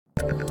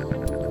All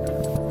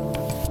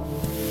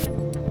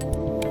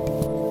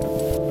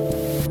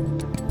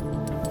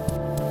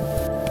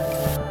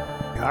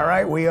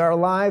right, we are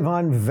live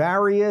on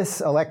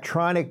various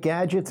electronic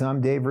gadgets.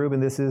 I'm Dave Rubin.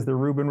 This is the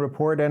Rubin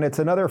Report, and it's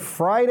another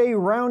Friday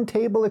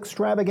Roundtable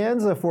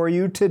extravaganza for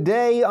you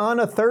today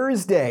on a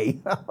Thursday.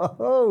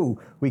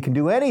 Oh, we can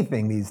do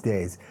anything these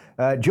days.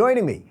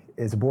 Joining me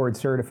is a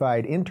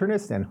board-certified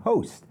internist and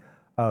host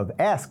of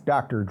Ask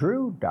Dr.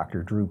 Drew,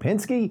 Dr. Drew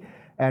Pinsky,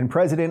 and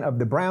president of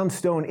the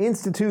Brownstone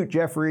Institute,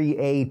 Jeffrey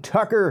A.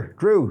 Tucker.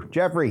 Drew,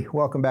 Jeffrey,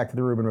 welcome back to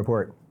the Rubin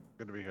Report.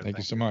 Good to be here. Thank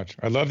you so much.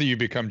 I love that you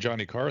become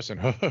Johnny Carson.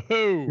 Ho, ho,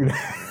 ho.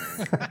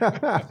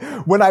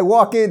 When I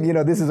walk in, you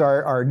know, this is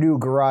our new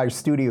garage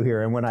studio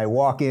here, and when I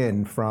walk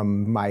in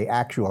from my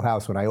actual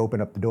house, when I open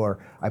up the door,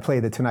 I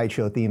play the Tonight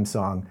Show theme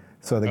song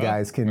so the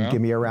guys can give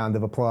me a round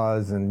of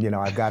applause. And, you know,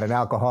 I've got an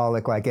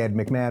alcoholic like Ed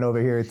McMahon over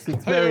here. It's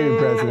very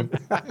impressive.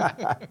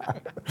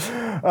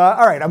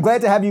 All right, I'm glad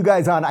to have you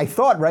guys on. I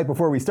thought right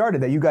before we started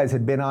that you guys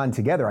had been on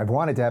together. I've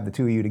wanted to have the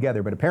two of you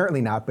together, but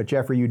apparently not. But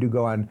Jeffrey, you do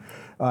go on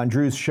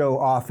Drew's show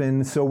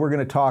often. So we're going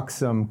to talk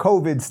some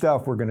COVID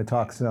stuff. We're going to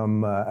talk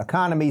some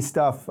economy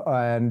stuff.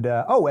 And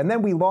and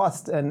then we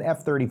lost an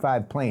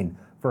F-35 plane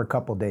for a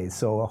couple days.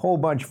 So a whole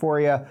bunch for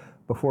you.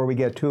 Before we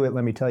get to it,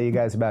 let me tell you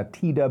guys about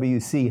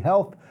TWC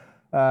Health.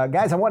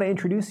 Guys, I want to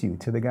introduce you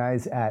to the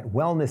guys at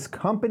Wellness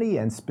Company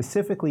and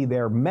specifically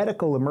their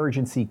medical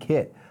emergency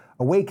kit.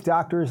 Awake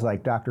doctors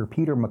like Dr.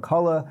 Peter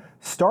McCullough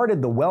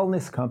started the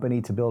Wellness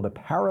Company to build a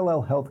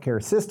parallel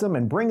healthcare system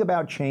and bring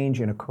about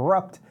change in a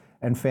corrupt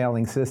and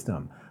failing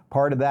system.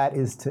 Part of that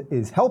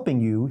is helping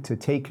you to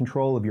take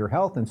control of your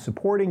health and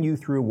supporting you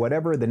through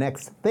whatever the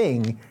next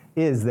thing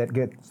is that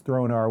gets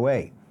thrown our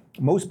way.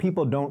 Most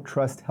people don't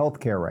trust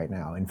healthcare right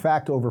now. In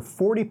fact, over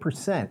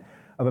 40%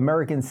 of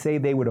Americans say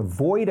they would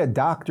avoid a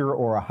doctor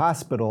or a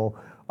hospital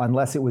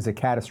unless it was a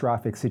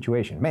catastrophic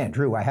situation. Man,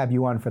 Drew, I have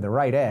you on for the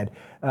right ad.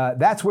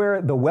 That's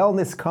where the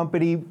Wellness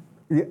Company...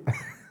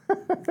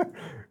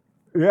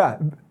 Yeah.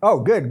 Oh,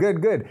 good.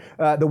 The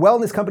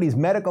Wellness Company's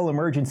medical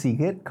emergency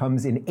kit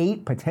comes in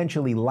 8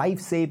 potentially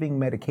life-saving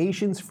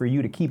medications for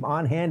you to keep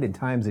on hand in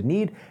times of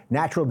need.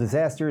 Natural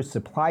disasters,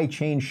 supply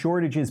chain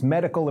shortages,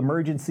 medical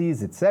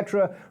emergencies,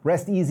 etc.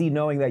 Rest easy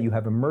knowing that you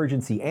have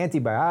emergency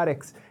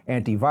antibiotics,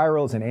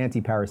 antivirals, and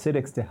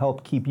antiparasitics to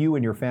help keep you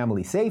and your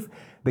family safe.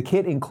 The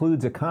kit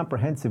includes a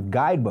comprehensive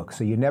guidebook,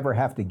 so you never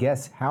have to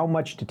guess how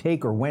much to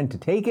take or when to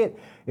take it.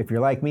 If you're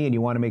like me and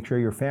you want to make sure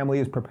your family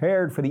is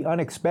prepared for the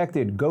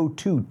unexpected, go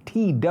to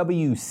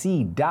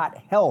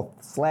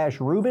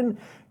twc.health/Rubin.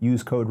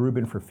 Use code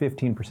Rubin for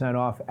 15%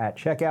 off at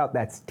checkout.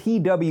 That's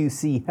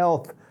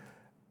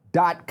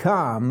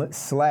twchealth.com/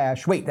 that's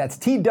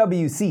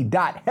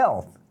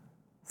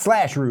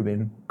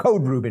twc.health/Rubin,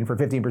 code Rubin for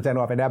 15%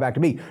 off. And now back to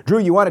me. Drew,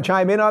 you want to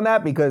chime in on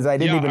that? Because I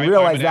didn't even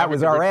realize that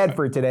was our ad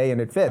for today, and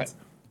it fits.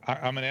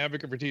 I'm an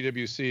advocate for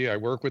TWC. I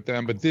work with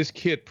them, but this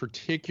kit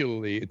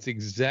particularly, it's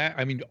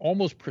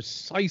almost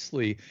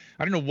precisely,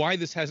 I don't know why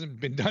this hasn't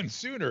been done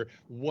sooner,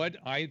 what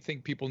I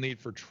think people need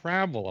for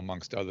travel,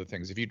 amongst other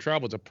things. If you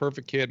travel, it's a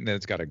perfect kit, and then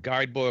it's got a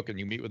guidebook, and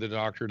you meet with a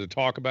doctor to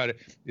talk about it.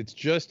 It's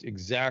just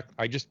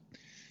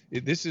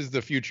this is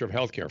the future of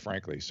healthcare,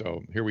 frankly.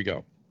 So here we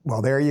go.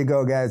 Well, there you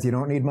go, guys. You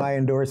don't need my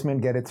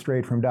endorsement. Get it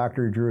straight from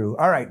Dr. Drew.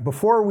 All right,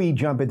 before we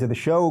jump into the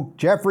show,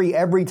 Jeffrey,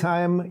 every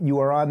time you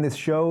are on this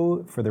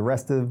show for the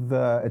rest of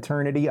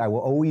eternity, I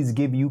will always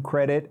give you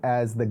credit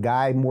as the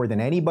guy more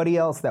than anybody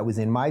else that was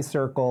in my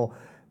circle,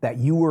 that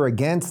you were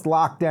against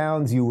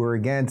lockdowns, you were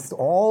against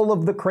all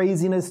of the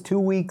craziness, 2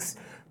 weeks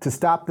to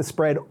stop the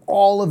spread,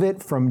 all of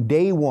it from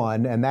day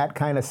one, and that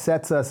kind of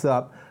sets us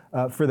up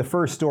for the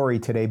first story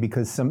today,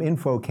 because some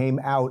info came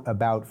out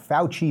about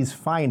Fauci's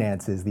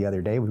finances the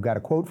other day. We've got a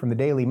quote from the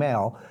Daily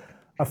Mail.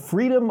 A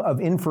Freedom of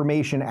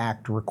Information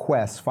Act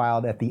request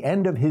filed at the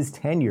end of his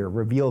tenure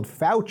revealed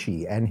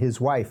Fauci and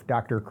his wife,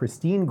 Dr.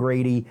 Christine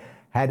Grady,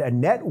 had a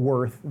net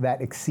worth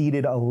that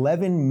exceeded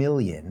 $11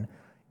 million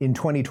in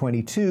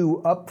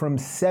 2022, up from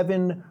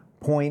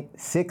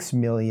 $7.6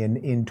 million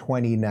in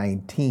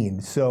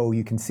 2019. So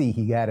you can see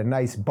he had a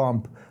nice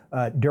bump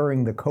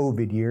during the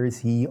COVID years.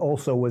 He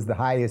also was the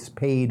highest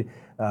paid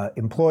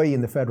employee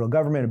in the federal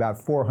government,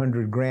 about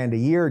 $400,000 a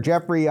year.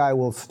 Jeffrey, I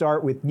will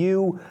start with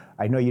you.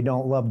 I know you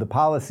don't love the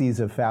policies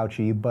of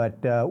Fauci, but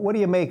what do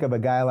you make of a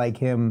guy like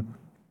him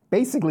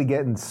basically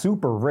getting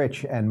super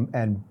rich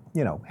and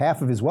you know,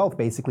 half of his wealth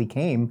basically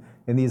came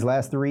in these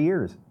last 3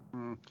 years?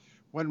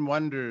 One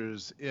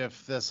wonders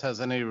if this has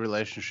any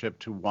relationship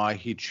to why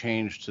he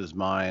changed his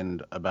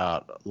mind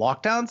about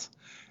lockdowns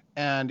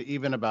and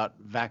even about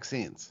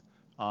vaccines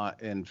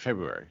in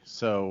February.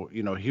 So,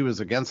 you know, he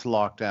was against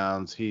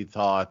lockdowns. He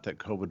thought that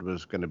COVID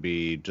was going to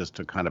be just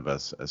a kind of a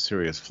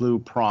serious flu,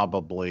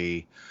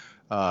 probably.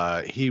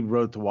 He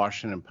wrote the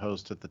Washington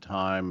Post at the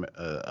time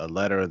a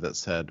letter that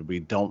said, we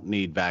don't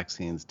need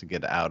vaccines to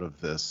get out of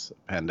this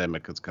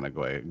pandemic. It's going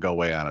to go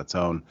away on its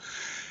own.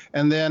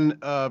 And then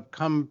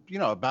come, you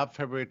know, about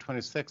February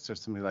 26th or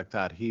something like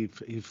that, he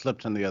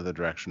flipped in the other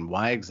direction.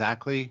 Why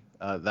exactly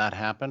that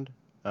happened?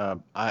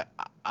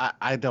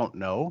 I don't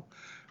know.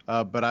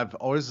 But I've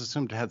always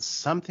assumed it had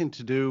something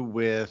to do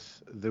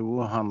with the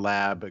Wuhan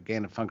lab,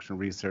 gain of function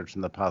research,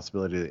 and the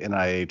possibility that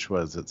NIH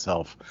was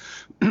itself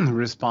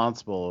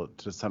responsible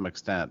to some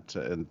extent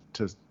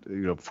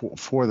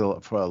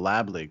for a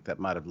lab leak that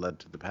might have led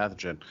to the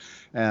pathogen,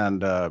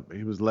 and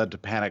he was led to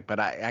panic.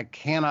 But I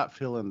cannot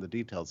fill in the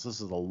details.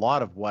 This is a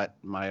lot of what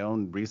my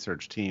own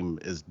research team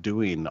is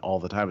doing all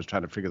the time, is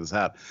trying to figure this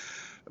out.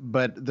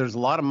 But there's a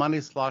lot of money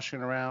sloshing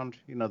around.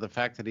 The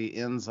fact that he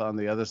ends on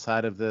the other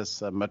side of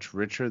this much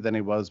richer than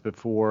he was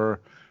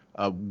before.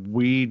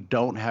 We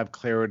don't have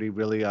clarity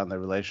really on the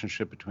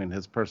relationship between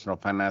his personal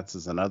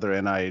finances and other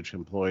NIH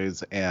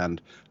employees and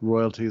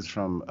royalties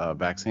from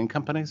vaccine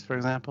companies, for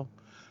example.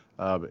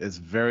 It's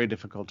very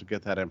difficult to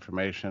get that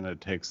information.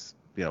 It takes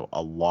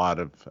a lot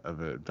of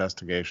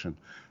investigation.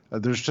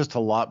 There's just a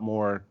lot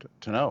more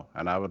to know,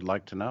 and I would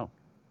like to know.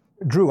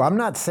 Drew, I'm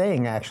not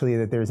saying actually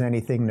that there's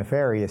anything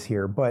nefarious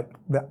here, but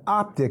the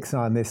optics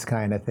on this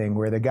kind of thing,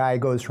 where the guy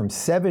goes from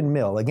 $7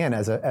 million, again,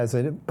 as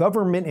a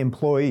government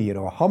employee,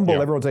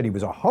 humble. Everyone said he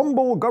was a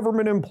humble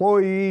government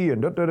employee,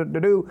 and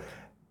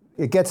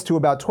it gets to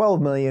about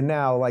 12 million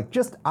now, like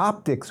just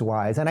optics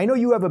wise. And I know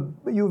you have a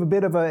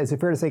bit of a, is it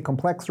fair to say,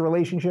 complex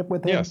relationship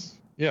with him? Yes.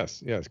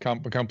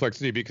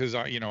 Complexity, because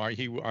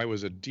I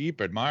was a deep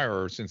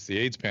admirer since the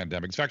AIDS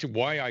pandemic. It's actually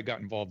why I got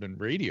involved in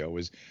radio.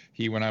 Was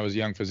when I was a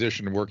young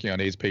physician working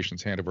on AIDS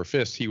patients hand over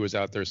fist, he was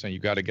out there saying, you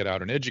got to get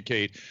out and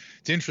educate.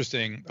 It's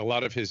interesting. A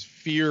lot of his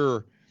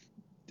fear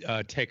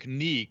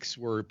techniques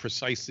were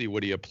precisely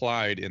what he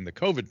applied in the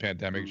COVID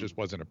pandemic. It just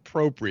wasn't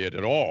appropriate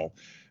at all.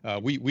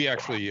 We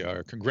actually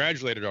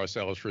congratulated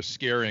ourselves for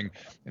scaring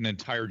an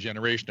entire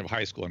generation of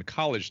high school and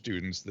college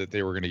students that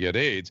they were going to get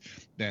AIDS,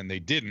 and they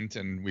didn't,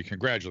 and we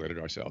congratulated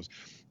ourselves.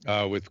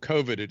 With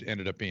COVID, it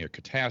ended up being a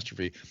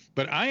catastrophe.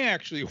 But I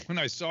actually, when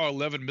I saw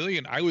 11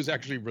 million, I was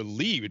actually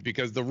relieved,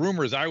 because the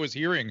rumors I was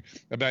hearing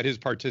about his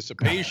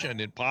participation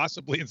and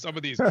possibly in some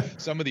of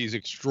these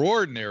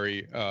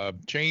extraordinary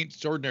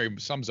extraordinary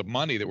sums of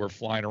money that were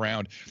flying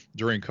around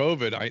during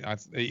COVID,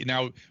 I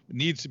now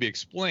needs to be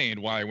explained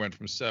why I went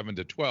from 7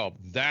 to 12.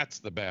 That's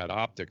the bad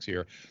optics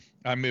here.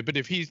 I mean, but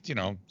if he's,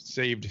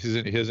 saved his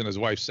and his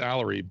wife's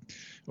salary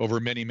over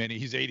many,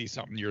 he's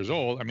 80-something years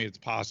old. I mean, it's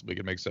possible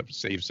he could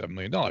save $7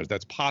 million.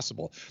 That's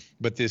possible.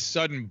 But this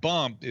sudden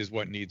bump is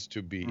what needs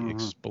to be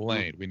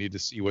explained. We need to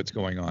see what's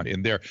going on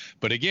in there.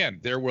 But again,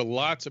 there were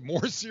lots of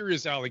more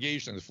serious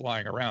allegations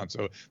flying around.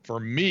 So for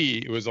me,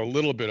 it was a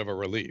little bit of a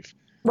relief.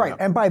 Right.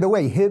 And by the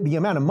way, the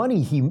amount of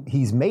money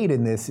he's made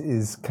in this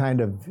is kind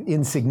of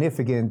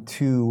insignificant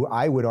to,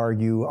 I would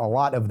argue, a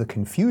lot of the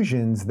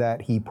confusions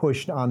that he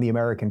pushed on the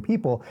American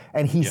people.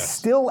 And he's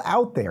still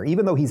out there,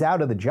 even though he's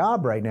out of the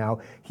job right now,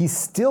 he's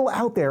still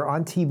out there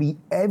on TV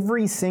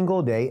every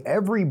single day,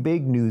 every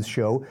big news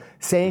show,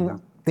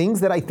 saying things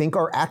that I think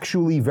are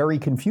actually very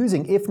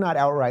confusing, if not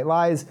outright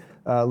lies.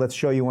 Let's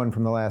show you one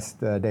from the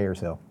last day or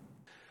so.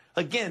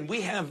 Again,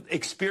 we have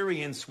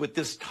experience with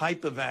this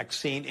type of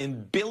vaccine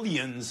in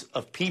billions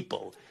of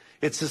people.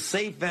 It's a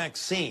safe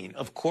vaccine.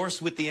 Of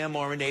course, with the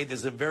mRNA,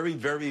 there's a very,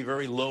 very,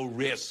 very low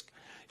risk,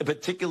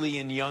 particularly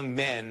in young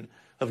men,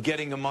 of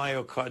getting a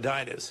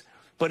myocarditis.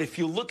 But if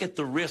you look at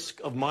the risk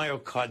of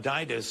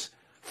myocarditis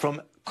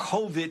from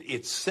COVID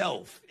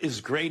itself is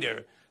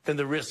greater than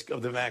the risk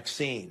of the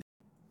vaccine.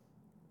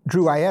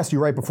 Drew, I asked you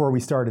right before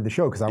we started the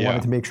show because I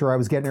wanted to make sure I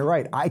was getting it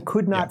right. I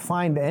could not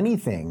find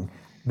anything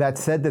that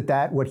said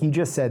that what he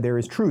just said there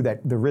is true,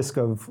 that the risk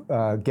of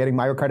getting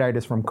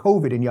myocarditis from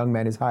COVID in young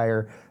men is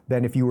higher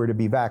than if you were to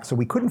be vaxxed. So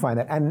we couldn't find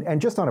that.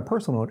 And just on a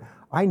personal note,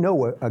 I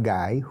know a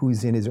guy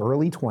who's in his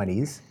early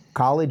 20s,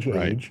 college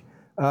age,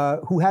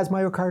 who has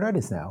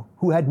myocarditis now,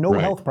 who had no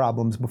health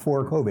problems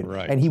before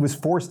COVID. And he was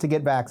forced to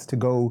get vaxxed to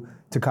go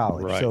to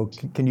college. So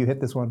can you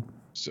hit this one?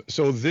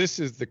 So this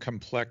is the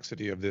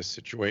complexity of this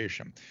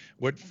situation.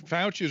 What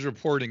Fauci is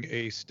reporting,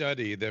 a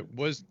study that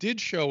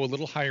did show a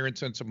little higher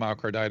incidence of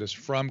myocarditis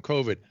from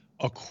COVID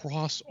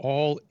across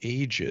all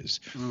ages.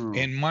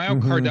 And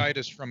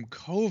myocarditis from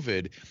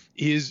COVID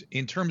is,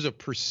 in terms of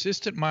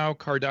persistent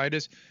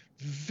myocarditis,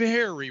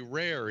 very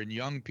rare in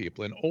young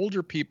people. In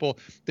older people,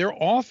 there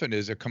often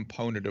is a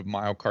component of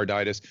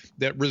myocarditis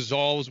that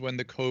resolves when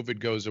the COVID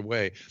goes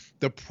away.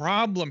 The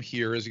problem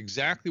here is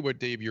exactly what,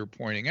 Dave, you're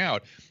pointing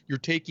out. You're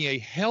taking a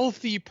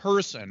healthy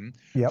person,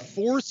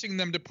 forcing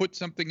them to put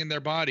something in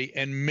their body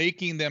and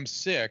making them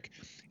sick.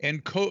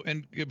 And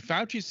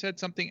Fauci said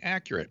something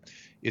accurate.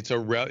 It's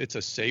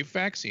a safe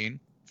vaccine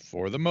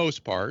for the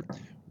most part.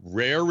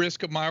 Rare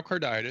risk of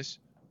myocarditis,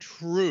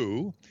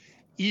 true.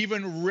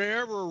 Even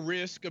rarer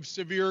risk of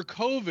severe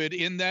COVID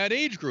in that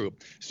age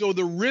group. So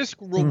the risk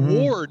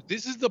reward,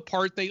 this is the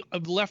part they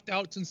have left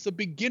out since the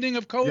beginning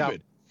of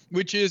COVID.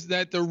 which is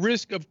that the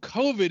risk of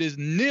COVID is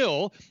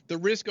nil. The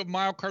risk of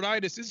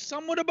myocarditis is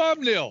somewhat above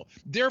nil.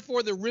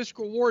 Therefore, the risk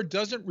reward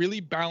doesn't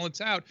really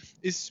balance out,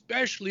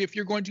 especially if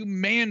you're going to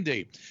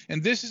mandate.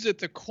 And this is at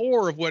the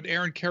core of what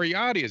Aaron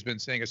Kheriaty has been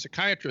saying, a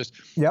psychiatrist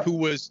who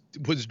was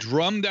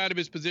drummed out of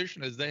his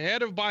position as the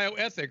head of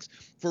bioethics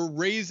for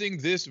raising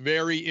this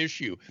very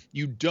issue.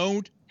 You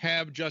don't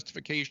have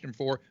justification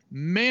for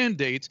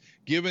mandates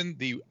given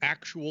the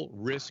actual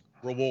risk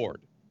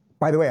reward.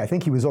 By the way, I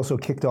think he was also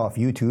kicked off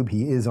YouTube.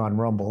 He is on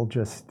Rumble,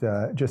 just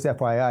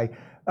FYI.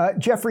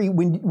 Jeffrey,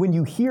 when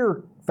you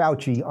hear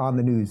Fauci on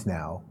the news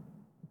now,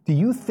 do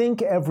you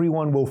think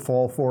everyone will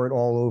fall for it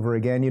all over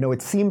again? You know,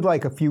 it seemed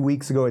like a few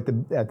weeks ago at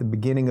the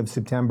beginning of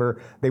September,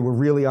 they were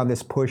really on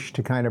this push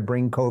to kind of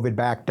bring COVID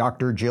back.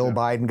 Dr. Jill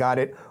Biden got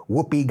it.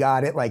 Whoopi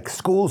got it. Like,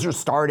 schools are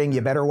starting.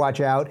 You better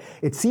watch out.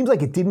 It seems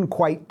like it didn't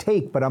quite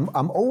take, but I'm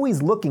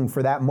always looking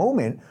for that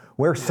moment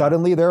where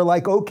suddenly they're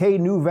like, okay,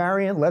 new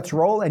variant, let's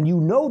roll. And you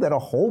know that a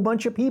whole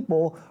bunch of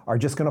people are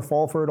just going to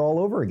fall for it all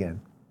over again.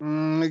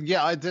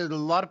 Yeah, a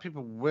lot of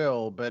people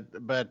will, but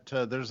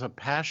there's a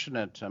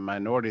passionate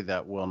minority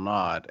that will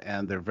not,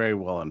 and they're very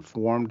well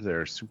informed.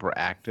 They're super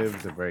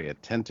active. They're very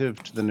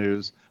attentive to the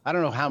news. I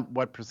don't know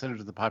what percentage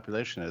of the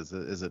population is.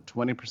 Is it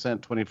 20%,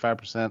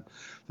 25%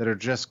 that are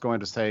just going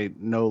to say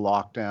no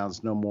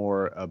lockdowns, no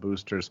more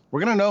boosters?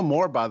 We're going to know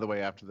more, by the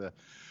way, after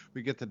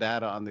we get the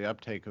data on the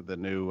uptake of the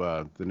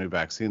new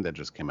vaccine that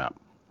just came out.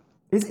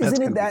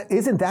 Isn't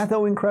that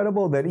though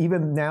incredible that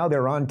even now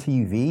they're on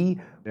TV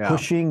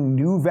pushing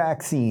new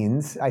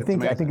vaccines? I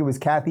think it was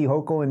Kathy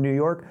Hochul in New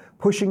York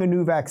pushing a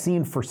new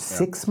vaccine for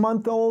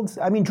 6-month-olds.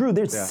 I mean, Drew,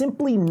 there's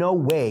simply no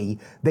way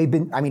they've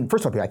been. I mean,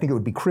 first of all, I think it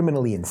would be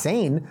criminally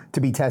insane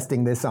to be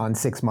testing this on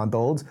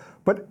 6-month-olds,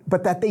 but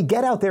that they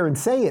get out there and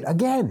say it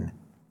again.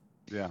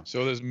 Yeah.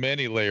 So there's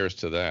many layers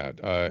to that.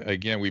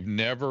 Again, we've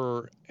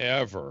never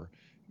ever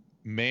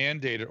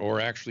mandated or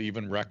actually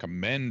even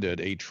recommended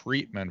a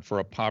treatment for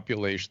a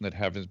population that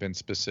hasn't been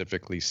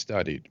specifically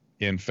studied.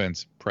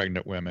 Infants,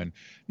 pregnant women.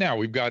 Now,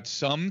 we've got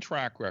some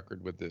track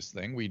record with this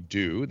thing. We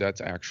do.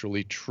 That's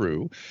actually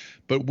true.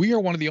 But we are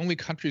one of the only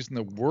countries in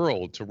the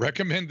world to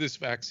recommend this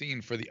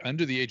vaccine for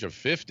under the age of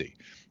 50.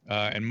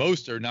 And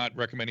most are not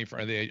recommending for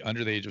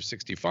under the age of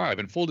 65.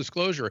 And full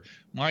disclosure,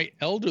 my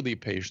elderly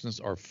patients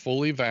are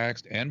fully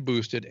vaxxed and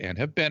boosted and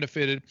have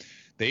benefited.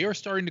 They are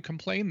starting to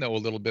complain, though, a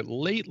little bit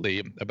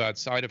lately about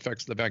side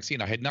effects of the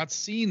vaccine. I had not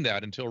seen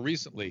that until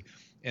recently.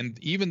 And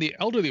even the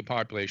elderly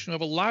population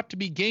have a lot to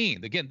be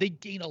gained. Again, they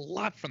gain a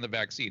lot from the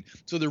vaccine.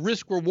 So the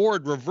risk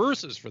reward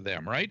reverses for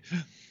them, right?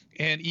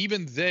 And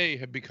even they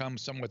have become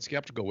somewhat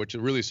skeptical, which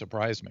really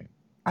surprised me.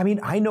 I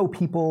mean, I know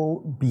people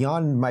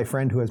beyond my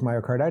friend who has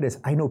myocarditis.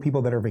 I know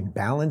people that are having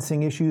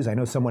balancing issues. I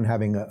know someone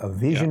having a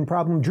vision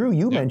problem. Drew,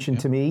 you mentioned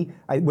to me,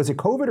 was it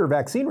COVID or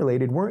vaccine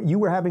related? You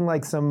were having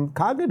like some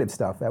cognitive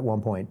stuff at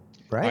one point,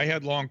 right? I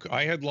had long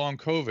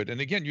COVID.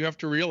 And again, you have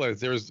to realize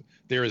there is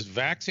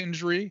vax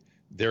injury.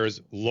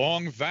 There's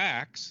long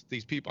vax.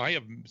 These people, I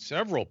have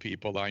several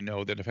people I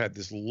know that have had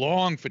this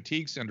long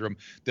fatigue syndrome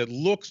that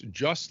looks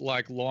just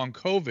like long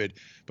COVID.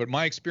 But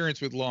my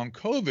experience with long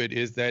COVID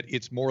is that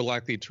it's more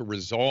likely to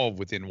resolve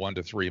within 1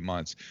 to 3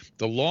 months.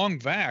 The long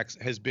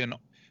vax has been,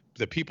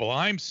 the people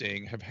I'm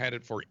seeing have had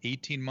it for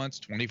 18 months,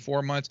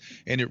 24 months,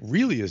 and it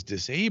really is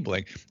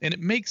disabling. And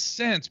it makes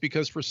sense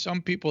because for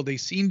some people, they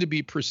seem to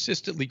be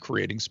persistently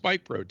creating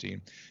spike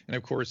protein. And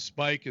of course,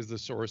 spike is the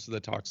source of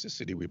the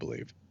toxicity, we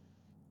believe.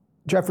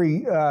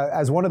 Jeffrey,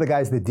 as one of the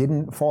guys that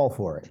didn't fall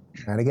for it,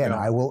 and again,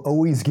 I will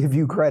always give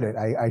you credit.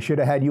 I should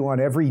have had you on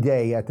every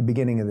day at the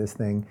beginning of this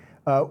thing.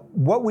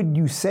 What would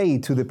you say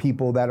to the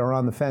people that are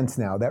on the fence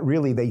now, that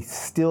really they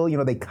still,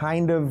 they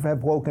kind of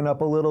have woken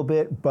up a little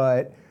bit,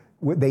 but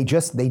they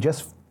just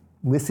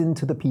listen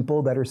to the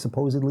people that are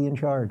supposedly in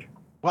charge?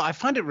 Well, I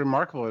find it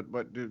remarkable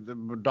what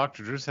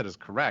Dr. Drew said is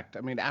correct. I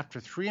mean, after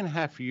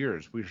 3.5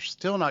 years, we're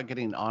still not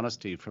getting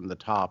honesty from the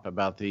top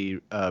about the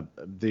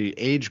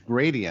age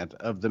gradient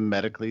of the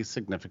medically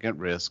significant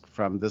risk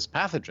from this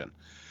pathogen.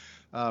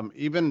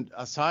 Even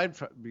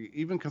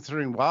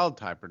considering wild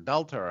type or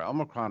Delta or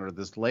Omicron or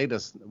this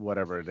latest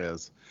whatever it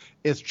is,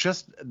 it's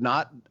just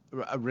not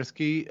a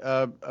risky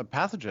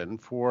pathogen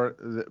for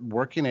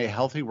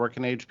healthy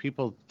working age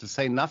people, to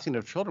say nothing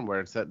of children where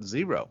it's at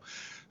 0.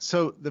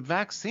 So the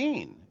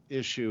vaccine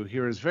issue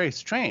here is very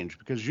strange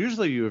because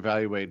usually you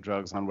evaluate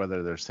drugs on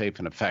whether they're safe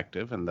and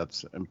effective, and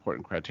that's an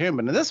important criterion.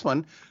 But in this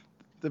one,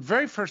 the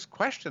very first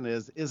question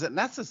is it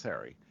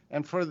necessary?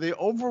 And for the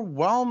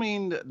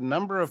overwhelming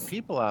number of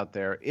people out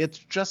there, it's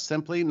just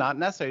simply not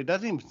necessary. It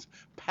doesn't even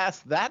pass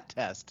that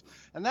test.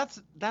 And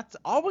that's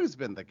always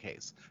been the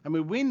case. I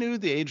mean, we knew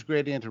the age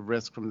gradient of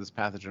risk from this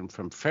pathogen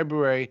from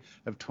February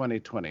of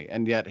 2020.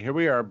 And yet here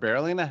we are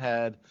barreling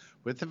ahead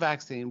with the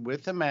vaccine,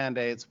 with the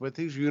mandates, with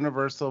these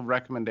universal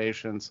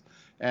recommendations.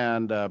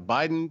 And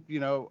Biden,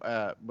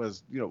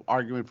 was,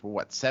 arguing for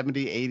what,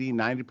 70, 80,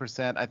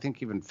 90%. I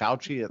think even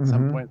Fauci at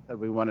some point said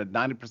we wanted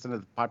 90%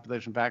 of the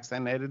population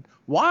vaccinated.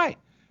 Why?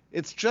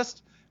 It's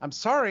just, I'm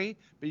sorry,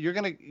 but you're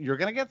gonna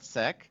get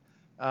sick.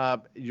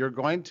 you're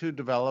going to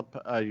develop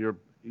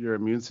your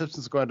immune system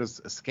is going to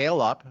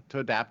scale up to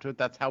adapt to it.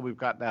 That's how we've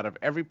gotten out of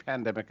every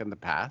pandemic in the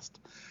past.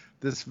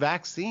 This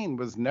vaccine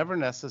was never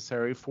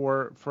necessary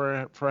for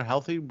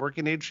healthy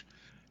working age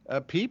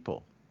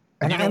people.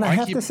 And I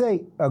have to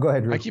say, go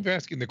ahead, Drew. I keep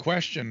asking the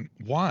question,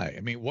 why?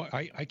 I mean,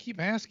 I keep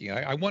asking.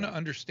 I want to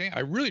understand. I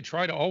really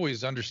try to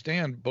always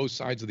understand both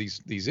sides of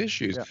these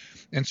issues. Yeah.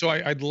 And so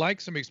I'd like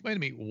somebody to explain to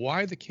me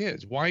why the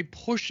kids, why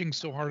pushing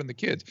so hard on the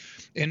kids?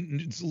 And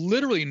it's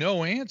literally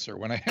no answer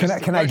when I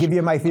ask Can I give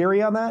you my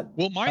theory on that?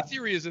 Well, my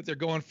theory is that they're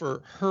going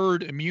for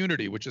herd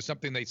immunity, which is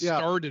something they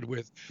started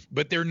with,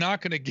 but they're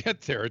not going to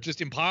get there. It's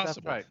just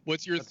impossible. That's right.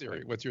 What's your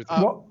theory? What's your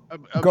theory?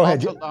 Go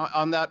ahead.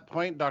 On that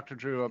point, Dr.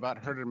 Drew, about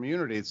herd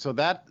immunity. So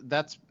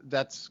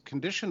that's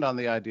conditioned on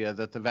the idea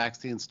that the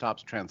vaccine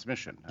stops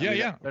transmission.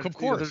 Of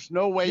course. There's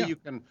no way you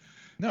can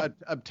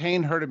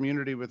obtain herd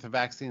immunity with a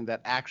vaccine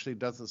that actually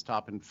doesn't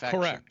stop infection.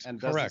 Correct.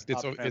 And doesn't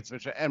stop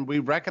transmission. And we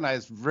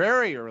recognized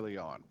very early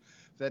on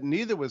that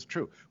neither was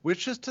true,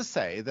 which is to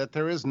say that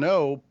there is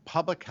no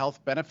public health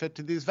benefit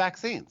to these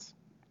vaccines.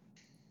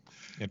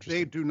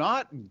 They do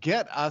not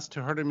get us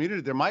to herd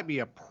immunity. There might be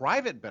a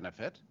private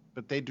benefit,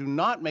 but they do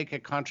not make a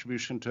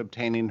contribution to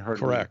obtaining herd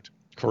immunity.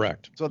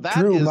 Correct. So that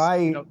Drew, is,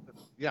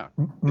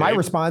 my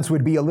response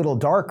would be a little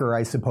darker,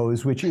 I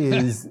suppose, which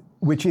is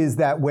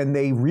that when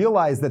they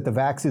realized that the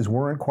vaxes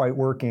weren't quite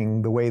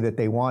working the way that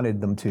they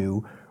wanted them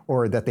to,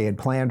 or that they had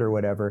planned or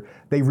whatever,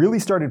 they really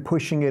started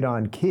pushing it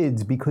on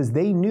kids because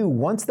they knew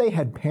once they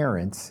had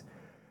parents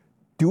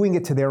doing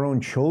it to their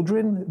own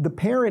children, the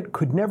parent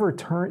could never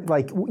turn,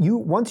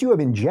 once you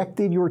have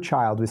injected your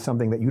child with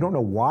something that you don't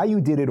know why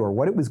you did it or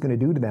what it was going to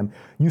do to them,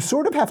 you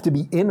sort of have to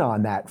be in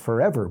on that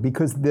forever,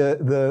 because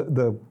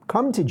the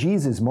come to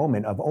Jesus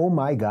moment of, oh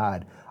my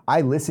God,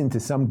 I listened to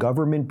some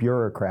government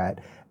bureaucrat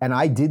and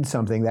I did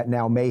something that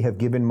now may have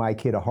given my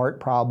kid a heart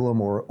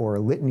problem or a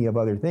litany of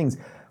other things.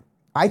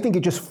 I think it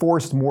just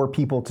forced more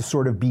people to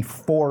sort of be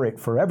for it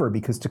forever,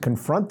 because to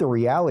confront the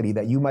reality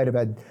that you might have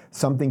had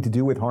something to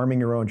do with harming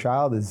your own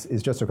child is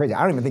just so crazy.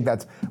 I don't even think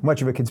that's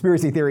much of a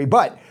conspiracy theory.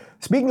 But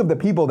speaking of the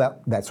people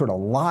that sort of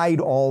lied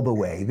all the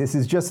way, this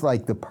is just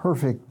like the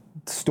perfect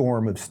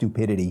storm of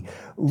stupidity.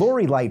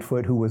 Lori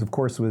Lightfoot, who was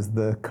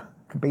the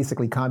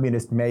basically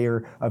communist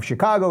mayor of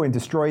Chicago and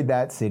destroyed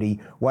that city.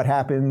 What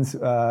happens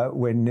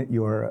when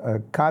you're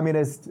a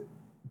communist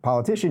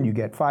politician? You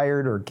get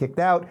fired or kicked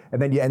out, and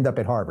then you end up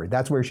at Harvard.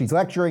 That's where she's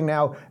lecturing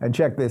now. And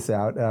check this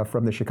out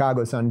from the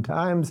Chicago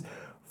Sun-Times.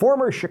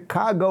 Former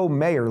Chicago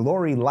Mayor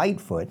Lori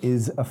Lightfoot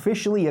is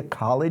officially a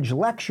college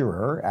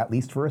lecturer, at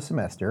least for a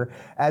semester,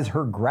 as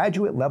her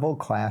graduate level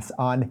class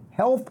on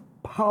health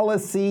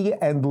policy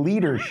and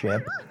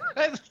leadership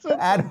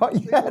at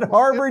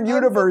Harvard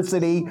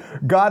University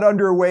got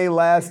underway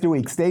last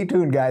week. Stay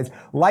tuned, guys.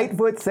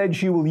 Lightfoot said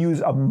she will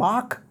use a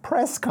mock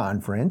press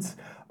conference,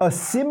 a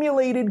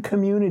simulated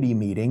community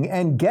meeting,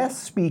 and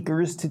guest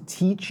speakers to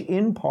teach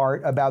in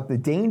part about the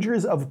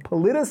dangers of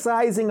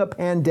politicizing a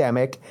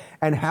pandemic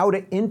and how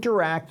to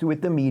interact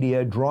with the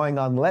media, drawing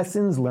on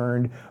lessons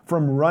learned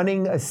from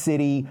running a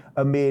city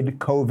amid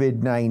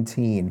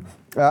COVID-19.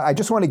 I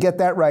just want to get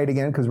that right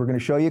again, because we're going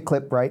to show you a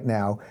clip right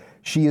now.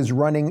 She is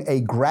running a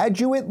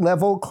graduate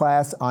level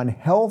class on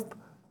health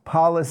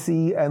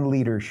policy and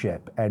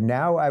leadership. And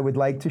now I would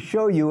like to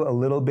show you a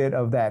little bit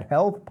of that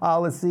health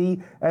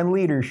policy and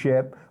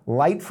leadership,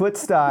 Lightfoot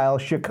style,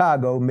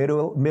 Chicago,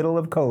 middle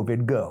of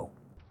COVID. Go.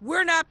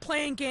 We're not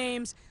playing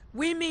games.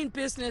 We mean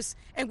business,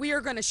 and we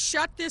are going to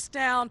shut this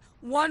down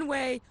one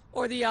way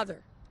or the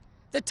other.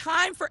 The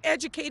time for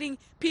educating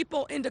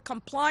people into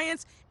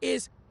compliance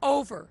is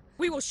over.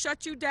 We will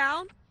shut you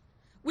down.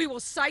 We will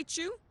cite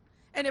you.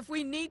 And if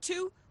we need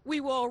to,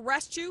 we will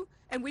arrest you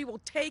and we will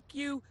take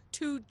you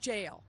to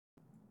jail.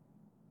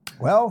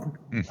 Well,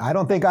 I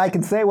don't think I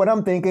can say what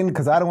I'm thinking,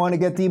 because I don't want to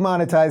get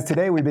demonetized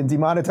today. We've been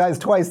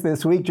demonetized twice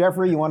this week.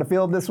 Jeffrey, you want to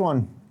field this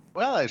one?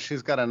 Well,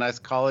 she's got a nice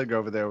colleague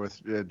over there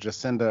with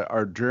Jacinda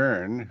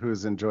Ardern,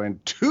 who's enjoying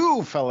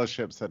 2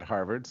 fellowships at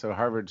Harvard. So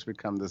Harvard's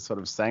become this sort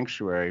of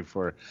sanctuary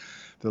for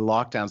the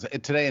lockdowns.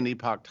 Today in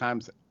Epoch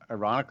Times,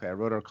 ironically, I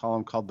wrote a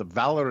column called The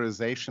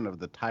Valorization of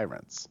the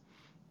Tyrants.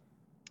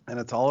 And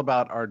it's all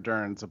about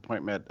Ardern's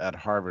appointment at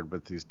Harvard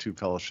with these 2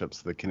 fellowships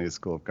of the Kennedy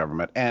School of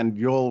Government. And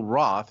Yoel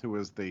Roth, who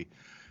was the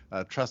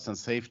trust and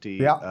safety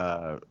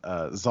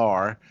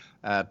czar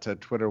at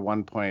Twitter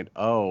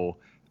 1.0,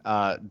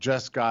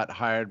 just got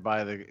hired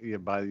by the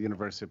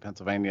University of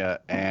Pennsylvania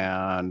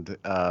and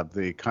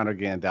the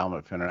Carnegie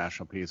Endowment for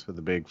International Peace with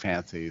a big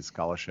fancy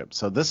scholarship.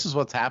 So this is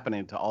what's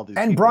happening to all these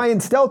people. Brian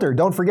Stelter,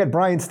 don't forget,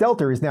 Brian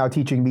Stelter is now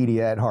teaching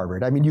media at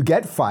Harvard. I mean, you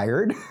get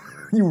fired.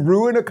 You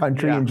ruin a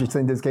country in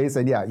Jacinda's case,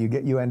 and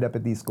you end up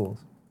at these schools.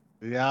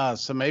 Yeah,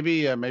 so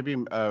maybe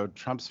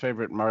Trump's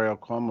favorite Mario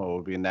Cuomo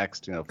will be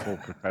next. Full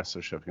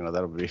professorship.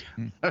 That'll be.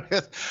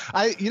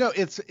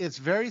 It's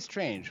very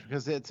strange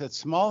because it's a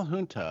small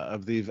junta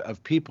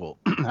of people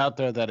out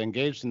there that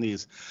engaged in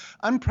these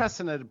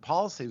unprecedented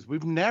policies.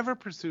 We've never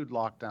pursued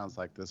lockdowns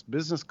like this: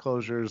 business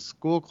closures,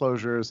 school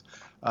closures,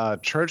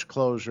 church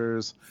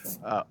closures,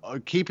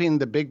 keeping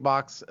the big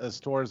box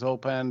stores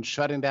open,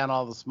 shutting down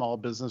all the small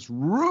business,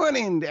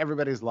 ruining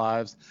everybody's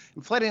lives,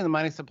 inflating the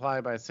money supply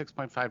by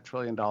 $6.5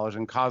 trillion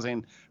and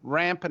causing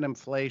rampant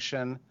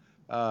inflation,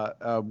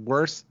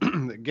 worse,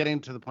 getting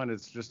to the point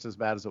it's just as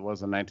bad as it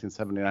was in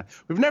 1979.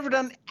 We've never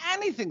done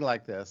anything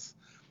like this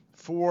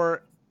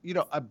for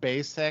a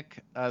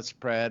basic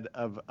spread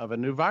of a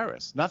new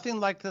virus. Nothing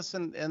like this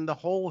in the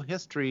whole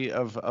history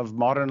of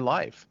modern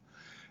life.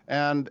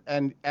 And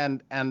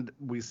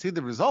we see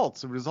the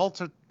results. The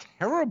results are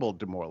terrible: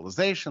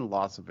 demoralization,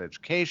 loss of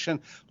education,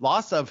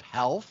 loss of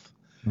health.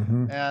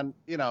 Mm-hmm. And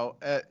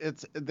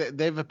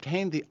they've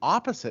obtained the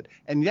opposite,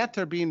 and yet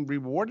they're being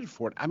rewarded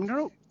for it. I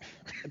mean,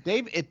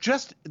 Dave,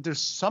 there's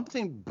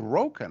something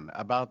broken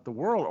about the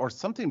world, or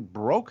something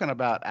broken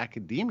about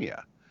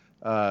academia,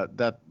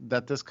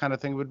 that this kind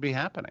of thing would be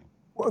happening.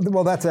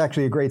 Well, that's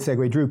actually a great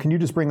segue. Drew, can you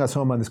just bring us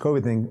home on this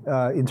COVID thing?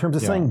 In terms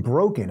of something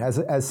broken,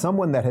 as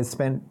someone that has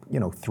spent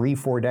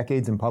 3-4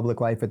 decades in public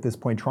life at this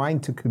point,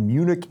 trying to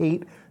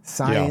communicate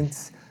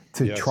science,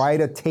 to try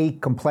to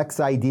take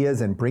complex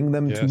ideas and bring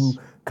them to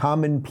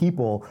common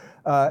people,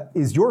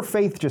 is your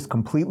faith just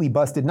completely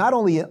busted? Not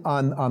only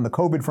on the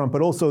COVID front,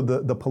 but also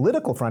the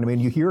political front. I mean,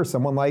 you hear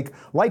someone like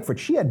Lightfoot;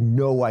 she had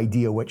no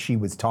idea what she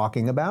was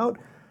talking about.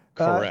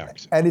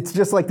 Correct. And it's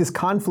just like this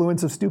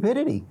confluence of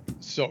stupidity.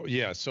 So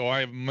I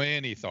have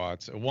many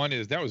thoughts. One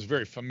is that was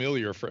very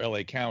familiar for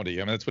LA County. I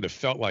mean, that's what it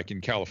felt like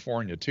in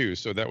California too.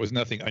 So that was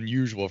nothing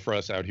unusual for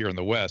us out here in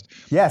the West.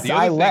 Yes,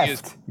 I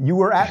left. You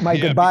were at my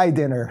goodbye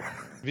dinner.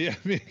 Yeah,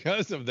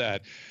 because of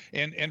that.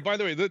 And by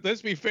the way,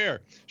 let's be fair.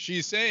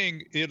 She's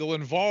saying it'll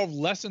involve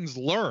lessons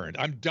learned.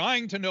 I'm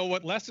dying to know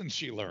what lessons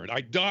she learned.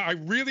 I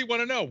really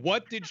want to know,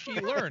 what did she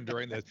learn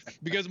during this?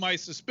 Because my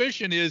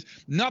suspicion is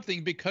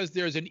nothing, because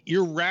there's an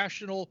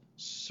irrational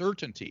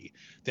certainty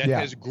that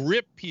has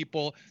gripped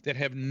people that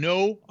have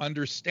no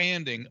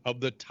understanding of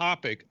the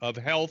topic of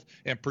health,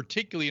 and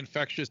particularly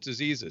infectious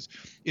diseases.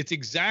 It's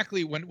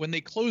exactly when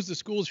they closed the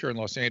schools here in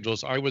Los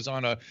Angeles. I was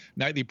on a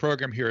nightly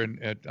program here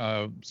at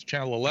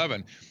Channel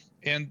 11.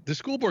 And the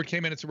school board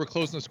came in and said, we're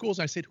closing the schools.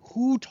 And I said,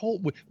 who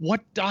told,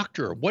 what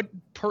doctor, what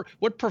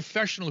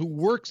professional who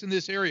works in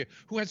this area,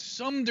 who has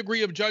some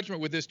degree of judgment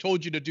with this,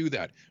 told you to do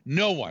that?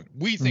 No one.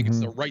 We think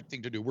it's the right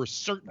thing to do. We're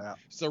certain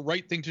it's the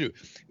right thing to do.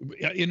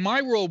 In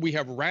my world, we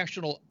have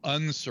rational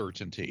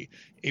uncertainty.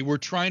 We're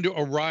trying to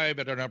arrive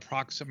at an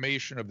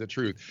approximation of the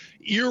truth.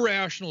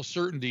 Irrational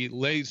certainty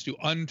leads to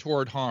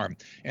untoward harm.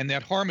 And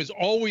that harm is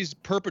always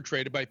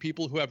perpetrated by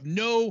people who have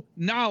no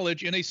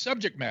knowledge in a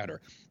subject matter.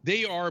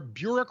 They are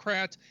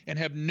bureaucrats and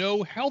have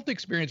no health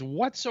experience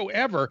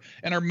whatsoever,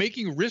 and are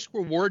making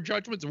risk-reward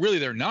judgments. Really,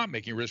 they're not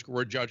making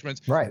risk-reward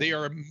judgments. Right. They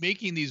are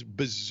making these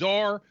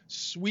bizarre,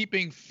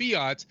 sweeping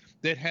fiats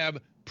that have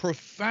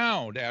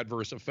profound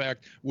adverse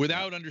effect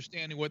without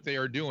understanding what they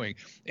are doing.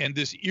 And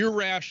this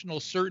irrational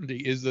certainty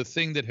is the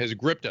thing that has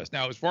gripped us.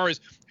 Now, as far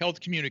as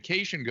health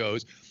communication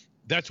goes,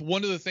 that's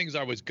one of the things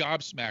I was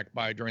gobsmacked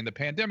by during the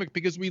pandemic,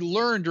 because we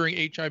learned during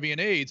HIV and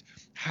AIDS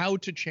how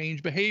to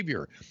change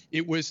behavior.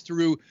 It was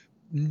through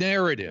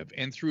narrative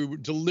and through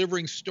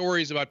delivering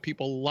stories about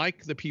people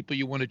like the people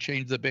you want to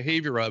change the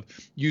behavior of,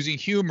 using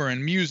humor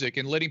and music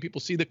and letting people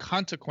see the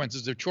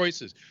consequences of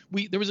choices.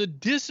 There was a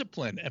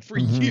discipline for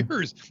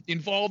years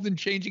involved in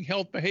changing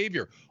health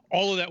behavior.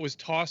 All of that was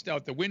tossed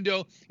out the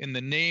window in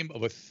the name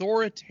of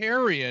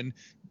authoritarian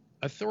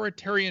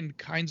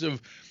kinds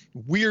of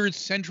weird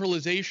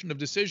centralization of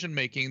decision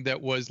making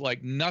that was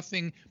like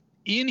nothing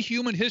in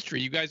human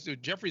history. You guys,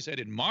 Jeffrey said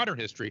in modern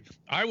history.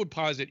 I would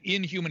posit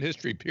in human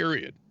history,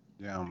 period.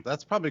 Yeah,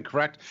 that's probably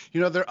correct.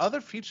 There are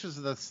other features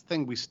of this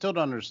thing we still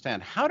don't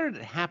understand. How did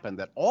it happen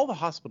that all the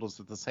hospitals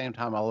at the same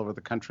time all over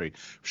the country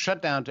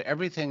shut down to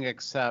everything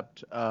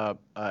except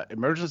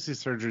emergency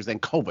surgeries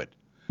and COVID?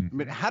 I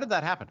mean, how did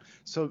that happen?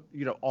 So,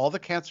 all the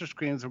cancer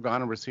screenings have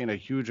gone, and we're seeing a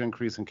huge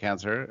increase in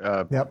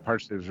cancer,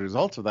 partially as a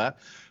result of that.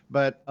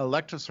 But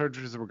elective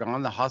surgeries were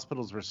gone. The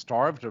hospitals were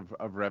starved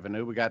of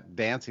revenue. We got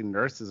dancing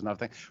nurses and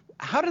everything.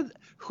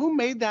 Who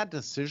made that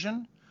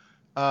decision?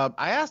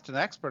 I asked an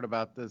expert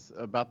about this,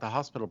 about the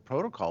hospital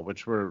protocol,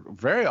 which were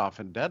very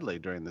often deadly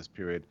during this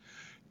period.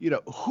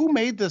 Who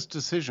made this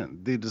decision,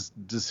 the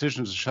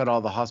decision to shut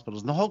all the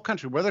hospitals in the whole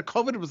country, whether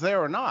COVID was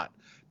there or not,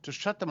 to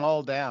shut them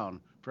all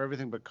down for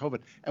everything but COVID?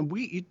 And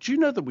do you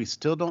know that we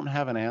still don't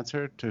have an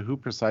answer to who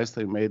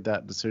precisely made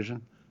that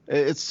decision?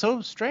 It's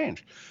so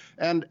strange.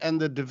 And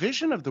the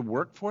division of the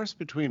workforce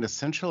between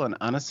essential and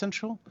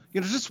unessential,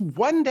 just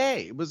one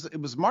day, it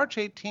was March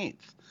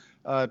 18th.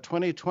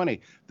 2020,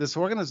 this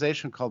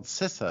organization called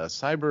CISA,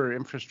 Cyber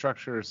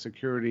Infrastructure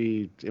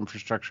Security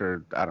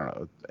Infrastructure,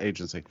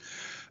 agency,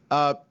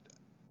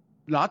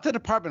 not the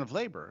Department of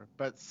Labor,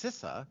 but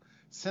CISA,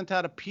 sent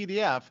out a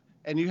PDF,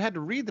 and you had to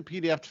read the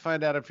PDF to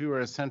find out if you were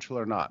essential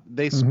or not.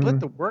 They split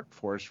the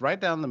workforce right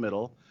down the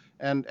middle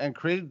and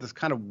created this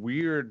kind of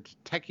weird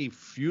techie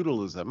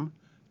feudalism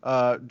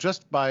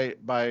just by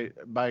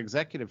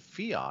executive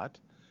fiat.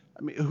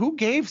 I mean, who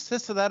gave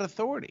CISA that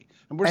authority?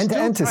 And we're still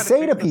and to trying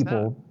say to figure this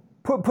out.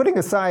 people, putting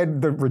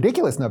aside the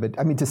ridiculousness of it,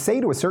 I mean, to say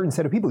to a certain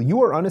set of people,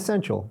 you are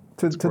unessential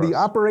to the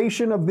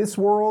operation of this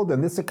world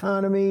and this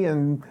economy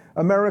and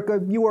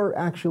America, you are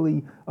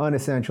actually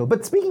unessential.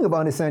 But speaking of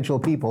unessential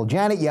people,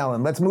 Janet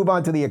Yellen, let's move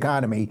on to the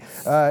economy.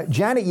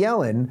 Janet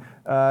Yellen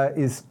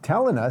is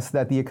telling us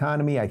that the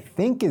economy, I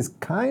think, is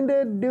kind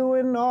of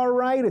doing all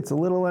right. It's a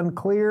little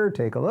unclear.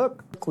 Take a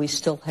look. We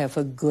still have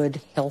a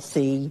good,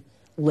 healthy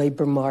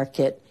labor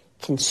market.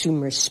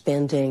 Consumer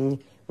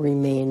spending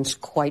remains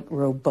quite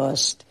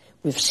robust.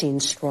 We've seen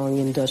strong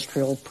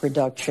industrial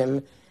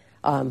production.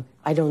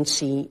 I don't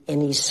see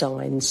any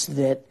signs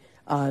that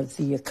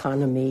the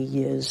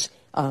economy is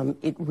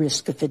at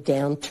risk of a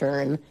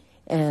downturn.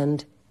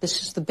 And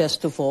this is the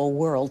best of all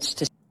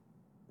worlds.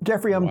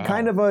 Jeffrey, I'm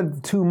kind of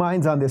of two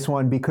minds on this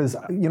one because,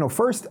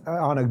 first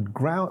on a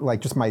ground,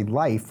 like just my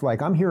life,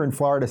 like I'm here in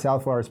Florida,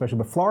 South Florida especially,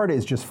 but Florida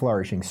is just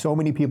flourishing. So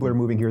many people are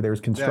moving here. There's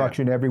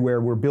construction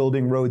everywhere. We're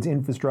building roads,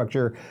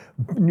 infrastructure,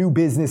 new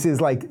businesses.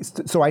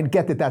 So I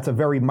get that that's a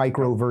very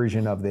micro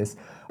version of this.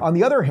 On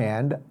the other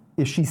hand,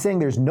 is she saying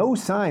there's no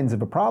signs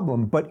of a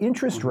problem, but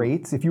interest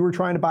rates, if you were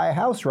trying to buy a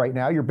house right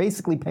now, you're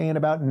basically paying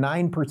about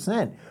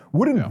 9%.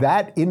 Wouldn't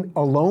that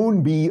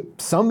alone be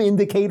some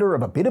indicator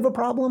of a bit of a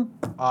problem?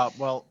 That's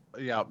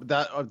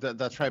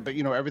right. But,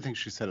 everything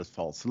she said is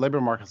false. The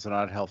labor markets are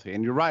not healthy.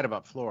 And you're right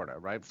about Florida,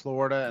 right?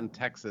 Florida and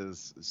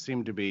Texas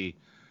seem to be,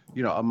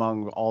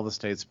 among all the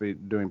states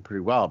doing pretty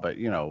well. But,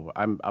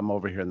 I'm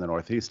over here in the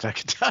Northeast, I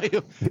can tell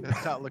you,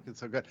 it's not looking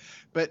so good.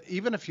 But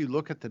even if you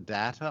look at the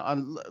data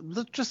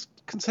let's just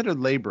consider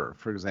labor,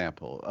 for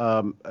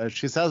example.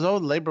 She says, the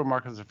labor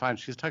markets are fine.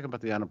 She's talking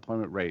about the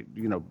unemployment rate,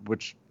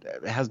 which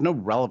has no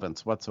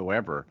relevance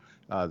whatsoever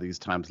these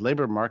times.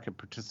 Labor market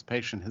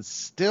participation has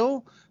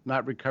still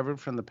not recovered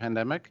from the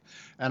pandemic.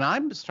 And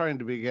I'm starting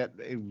to get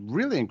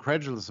really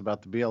incredulous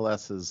about the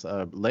BLS's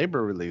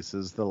labor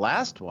releases. The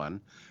last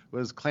one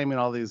was claiming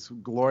all these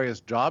glorious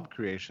job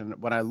creation.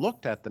 When I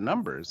looked at the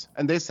numbers,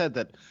 and they said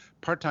that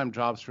part-time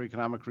jobs for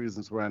economic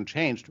reasons were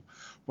unchanged.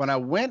 When I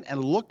went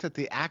and looked at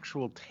the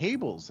actual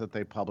tables that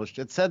they published,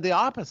 it said the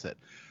opposite.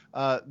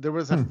 There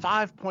was a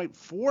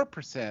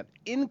 5.4%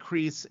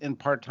 increase in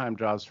part-time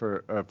jobs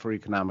for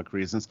economic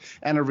reasons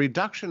and a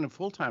reduction in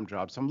full-time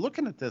jobs. So I'm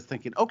looking at this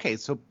thinking, okay,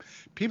 so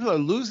people are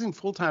losing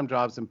full-time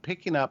jobs and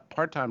picking up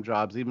part-time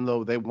jobs even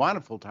though they want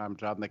a full-time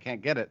job and they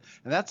can't get it.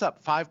 And that's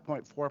up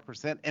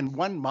 5.4% in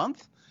 1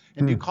 month.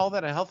 And do you call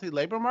that a healthy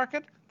labor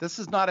market? This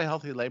is not a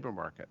healthy labor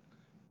market.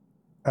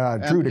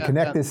 Drew, to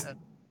connect this.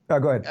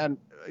 Go ahead. And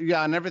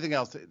everything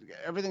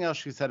else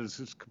she said is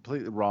just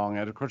completely wrong.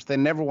 And of course, they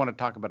never want to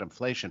talk about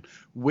inflation,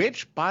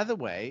 which, by the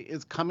way,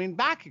 is coming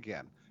back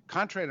again.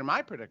 Contrary to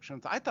my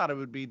predictions, I thought it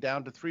would be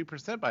down to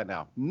 3% by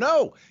now.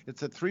 No,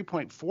 it's at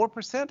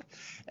 3.4%.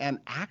 And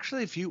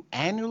actually, if you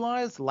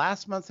annualize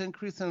last month's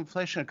increase in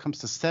inflation, it comes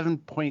to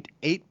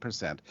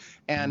 7.8%.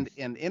 And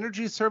in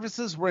energy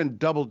services, we're in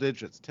double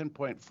digits,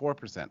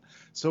 10.4%.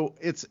 So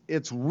it's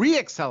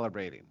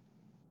reaccelerating.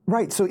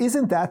 Right. So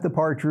isn't that the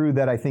part, Drew,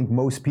 that I think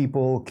most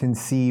people can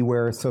see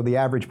so the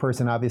average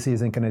person obviously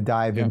isn't going to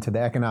dive into the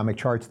economic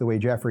charts the way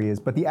Jeffrey is,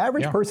 but the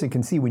average person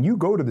can see when you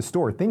go to the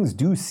store, things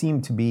do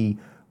seem to be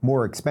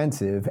more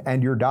expensive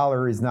and your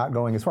dollar is not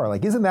going as far.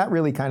 Like, isn't that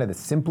really kind of the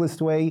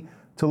simplest way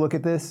to look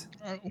at this?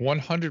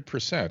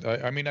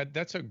 100%. I mean,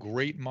 that's a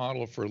great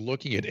model for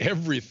looking at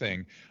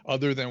everything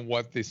other than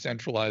what the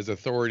centralized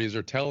authorities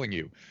are telling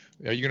you.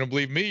 Are you going to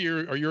believe me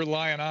or your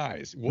lying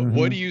eyes?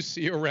 What do you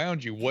see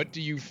around you? What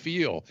do you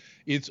feel?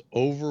 It's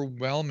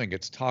overwhelming.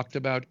 It's talked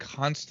about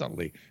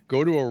constantly.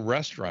 Go to a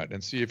restaurant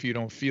and see if you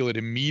don't feel it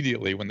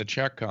immediately when the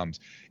check comes.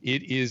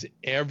 It is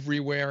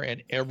everywhere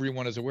and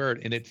everyone is aware of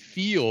it. And it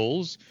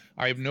feels,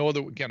 I have no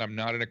other, again, I'm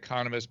not an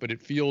economist, but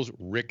it feels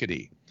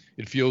rickety.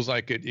 It feels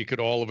like it could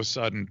all of a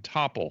sudden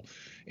topple.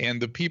 And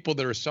the people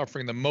that are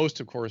suffering the most,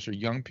 of course, are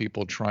young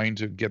people trying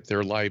to get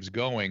their lives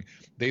going.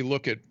 They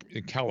look at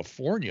in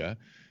California,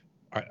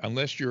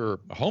 unless you're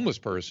a homeless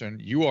person,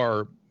 you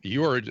are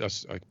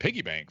just a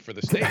piggy bank for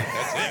the state.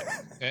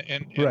 That's it.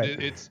 And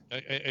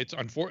it's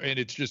unfortunate. And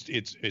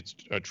it's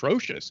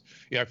atrocious.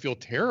 Yeah, I feel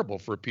terrible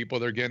for people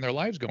that are getting their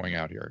lives going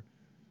out here.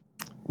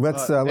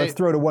 Let's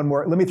throw to one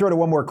more. Let me throw to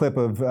one more clip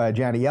of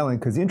Janet Yellen,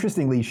 because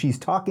interestingly, she's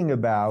talking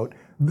about.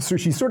 So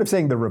she's sort of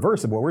saying the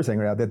reverse of what we're saying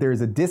right now. That there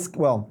is a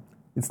well,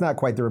 it's not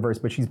quite the reverse,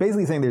 but she's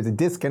basically saying there's a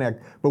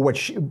disconnect. But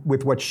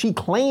with what she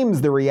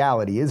claims the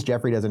reality is,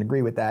 Jeffrey doesn't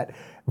agree with that,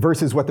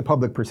 versus what the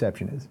public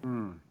perception is.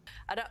 I'm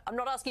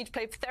not asking you to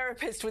play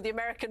therapist with the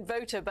American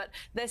voter, but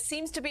there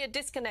seems to be a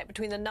disconnect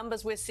between the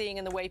numbers we're seeing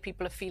and the way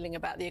people are feeling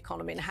about the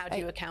economy. And how do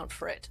you account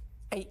for it?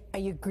 I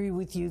agree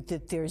with you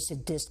that there's a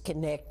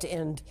disconnect,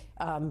 and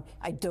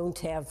I don't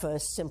have a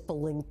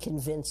simple and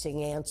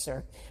convincing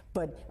answer.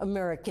 But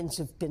Americans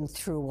have been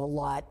through a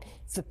lot.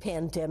 The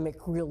pandemic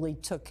really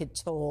took a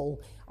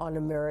toll on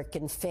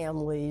American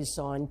families,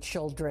 on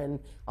children,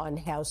 on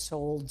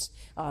households.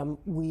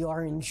 We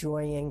are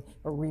enjoying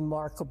a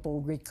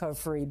remarkable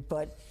recovery,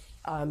 but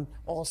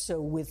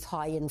also with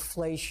high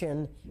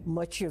inflation,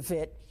 much of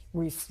it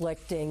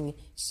reflecting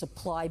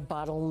supply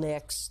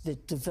bottlenecks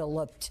that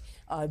developed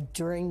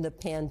during the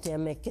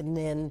pandemic, and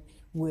then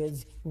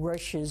with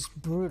Russia's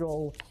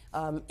brutal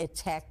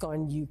attack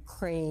on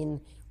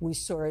Ukraine, we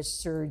saw a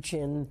surge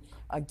in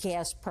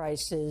gas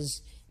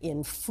prices,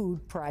 in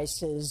food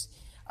prices.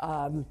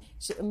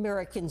 So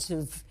Americans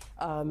have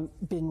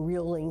been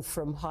reeling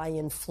from high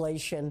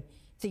inflation.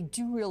 They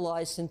do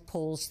realize in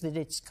polls that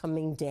it's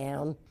coming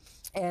down,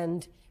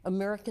 and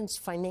Americans'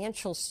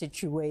 financial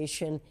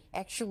situation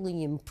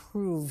actually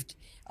improved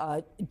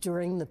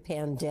during the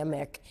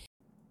pandemic.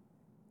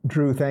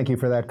 Drew, thank you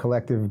for that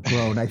collective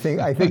groan. I think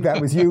that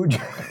was you,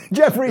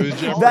 Jeffrey. It was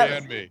Jeffrey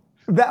and me.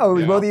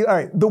 Both of you. All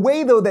right. The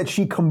way, though, that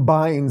she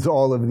combines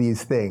all of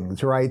these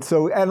things, right?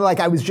 So, and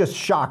I was just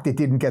shocked it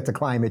didn't get to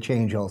climate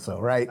change also,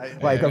 right?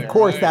 Of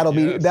course, that'll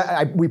be,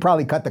 we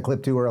probably cut the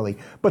clip too early.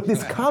 But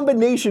this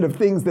combination of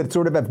things that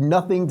sort of have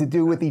nothing to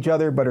do with each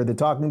other, but are the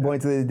talking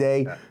points of the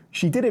day,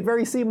 she did it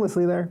very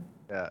seamlessly there.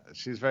 Yeah,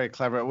 she's very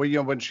clever. Well,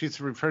 when she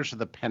refers to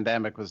the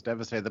pandemic was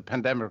devastating, the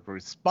pandemic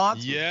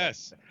response.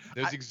 Yes,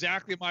 that's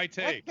exactly my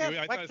take.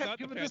 I thought it's not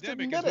the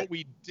pandemic, it's what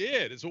we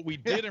did. It's what we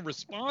did in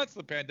response to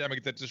the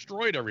pandemic that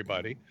destroyed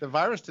everybody. The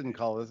virus didn't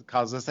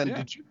cause this. And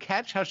did you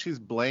catch how she's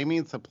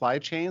blaming supply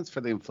chains for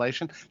the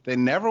inflation? They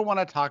never want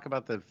to talk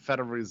about the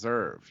Federal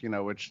Reserve,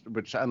 which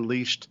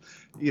unleashed,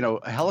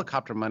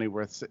 helicopter money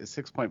worth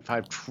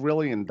 $6.5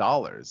 trillion.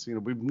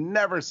 We've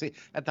never seen,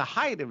 at the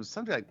height, it was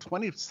something like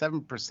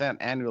 27%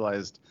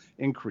 annualized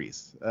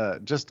increase,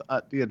 just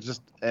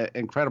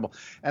incredible.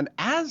 And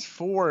as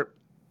for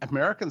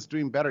Americans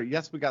doing better,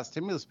 yes, we got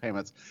stimulus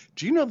payments.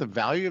 Do you know the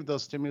value of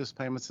those stimulus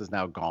payments is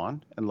now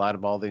gone in light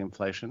of all the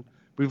inflation?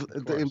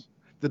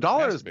 The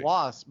dollar has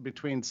lost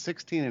between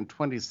 16 and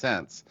 20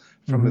 cents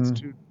from its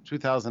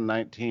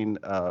 2019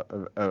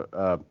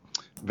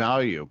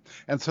 value.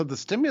 And so the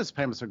stimulus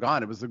payments are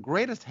gone. It was the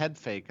greatest head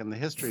fake in the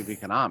history of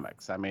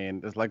economics. I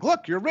mean, it's like,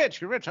 look, you're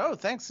rich. Oh,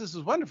 thanks. This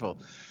is wonderful.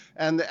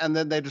 And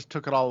then they just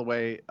took it all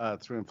away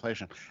through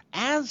inflation.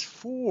 As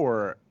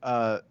for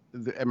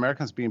the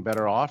Americans being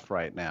better off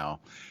right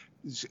now,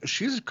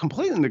 she's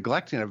completely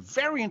neglecting a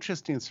very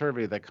interesting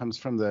survey that comes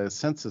from the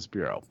Census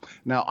Bureau.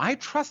 Now, I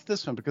trust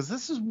this one because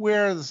this is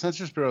where the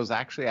Census Bureau is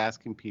actually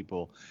asking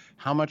people,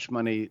 how much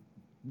money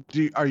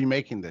are you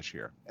making this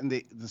year? And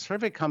the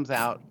survey comes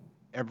out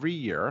every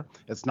year.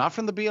 It's not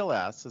from the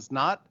BLS. It's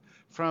not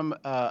from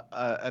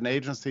an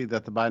agency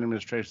that the Biden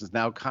administration has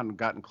now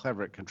gotten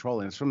clever at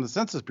controlling. It's from the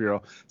Census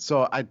Bureau,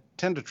 so I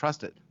tend to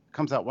trust it. It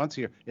comes out once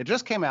a year. It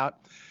just came out.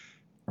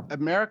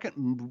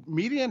 American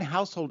median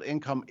household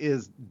income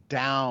is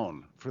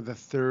down for the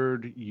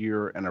third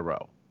year in a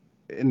row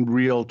in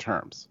real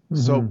terms.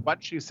 So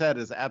what she said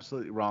is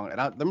absolutely wrong. And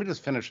let me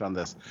just finish on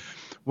this.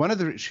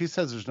 She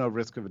says there's no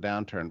risk of a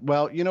downturn.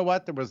 Well, you know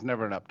what? There was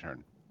never an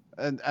upturn.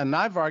 And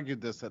I've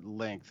argued this at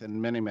length in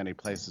many, many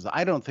places.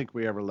 I don't think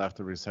we ever left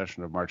the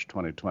recession of March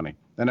 2020,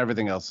 and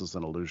everything else is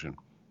an illusion.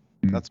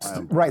 That's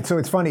right. So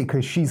it's funny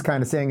because she's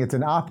kind of saying it's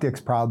an optics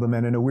problem,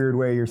 and in a weird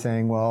way, you're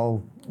saying,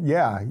 well,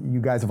 yeah,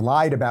 you guys have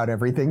lied about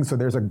everything, so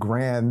there's a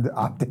grand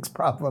optics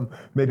problem.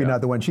 Maybe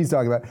not the one she's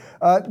talking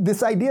about.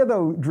 This idea,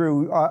 though,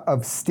 Drew,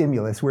 of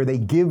stimulus, where they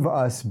give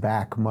us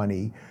back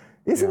money.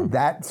 Isn't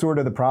that sort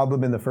of the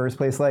problem in the first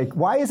place? Like,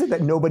 why is it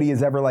that nobody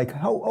is ever like,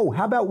 how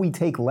about we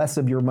take less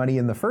of your money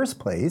in the first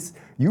place?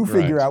 You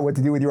figure out what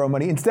to do with your own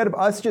money instead of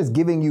us just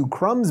giving you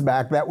crumbs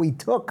back that we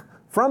took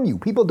from you.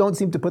 People don't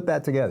seem to put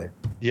that together.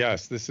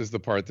 Yes, this is the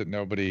part that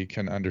nobody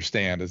can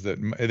understand, is that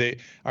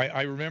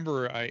I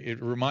remember,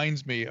 it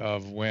reminds me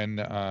of when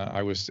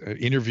I was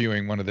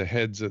interviewing one of the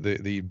heads of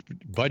the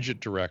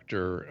budget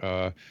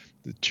director,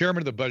 the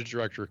chairman of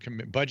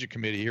the budget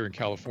committee here in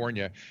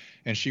California,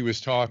 and she was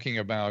talking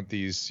about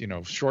these,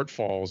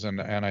 shortfalls,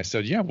 and I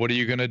said, yeah, what are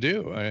you going to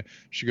do?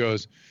 She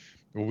goes,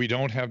 well, we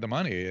don't have the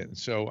money. And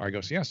so I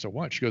goes, yeah, so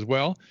what? She goes,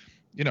 well,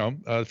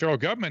 the federal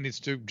government needs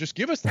to just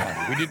give us the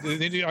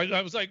money.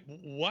 I was like,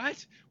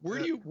 what?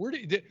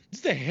 This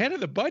is the head of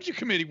the budget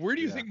committee. Where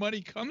do you think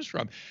money comes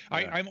from?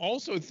 I'm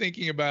also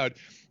thinking about,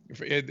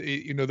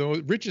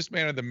 the richest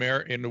man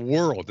in the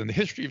world in the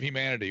history of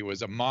humanity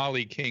was a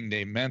Mali king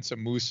named Mansa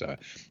Musa.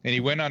 And he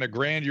went on a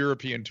grand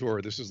European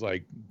tour. This is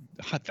like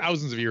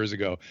thousands of years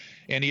ago.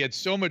 And he had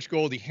so much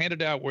gold, he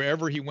handed out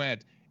wherever he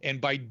went. And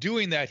by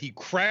doing that, he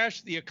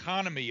crashed the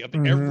economy of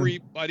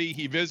everybody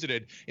he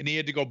visited, and he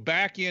had to go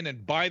back in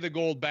and buy the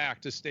gold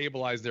back to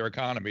stabilize their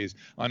economies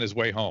on his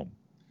way home.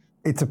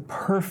 It's a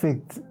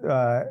perfect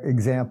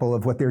example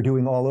of what they're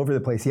doing all over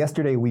the place.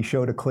 Yesterday, we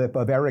showed a clip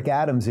of Eric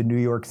Adams in New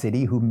York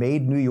City, who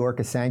made New York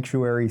a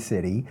sanctuary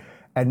city.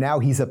 And now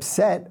he's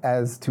upset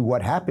as to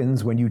what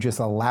happens when you just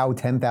allow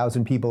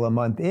 10,000 people a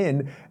month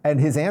in. And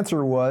his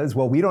answer was,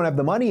 well, we don't have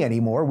the money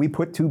anymore. We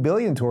put $2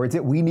 billion towards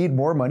it. We need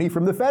more money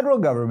from the federal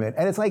government.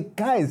 And it's like,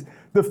 guys,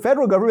 the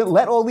federal government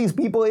let all these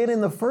people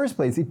in the first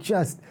place. It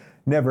just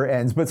never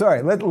ends. But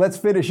sorry, let's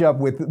finish up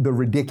with the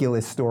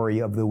ridiculous story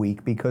of the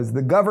week, because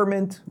the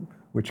government,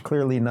 which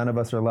clearly none of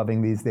us are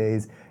loving these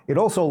days, it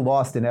also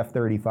lost an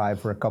F-35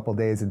 for a couple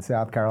days in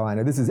South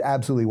Carolina. This is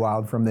absolutely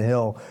wild from the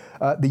Hill.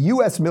 The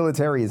U.S.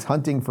 military is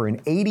hunting for an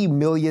 $80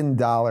 million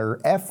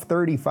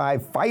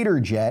F-35 fighter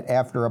jet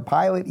after a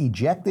pilot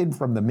ejected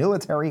from the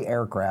military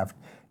aircraft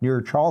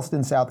near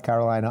Charleston, South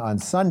Carolina on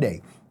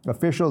Sunday.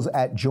 Officials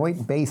at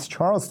Joint Base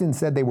Charleston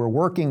said they were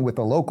working with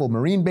a local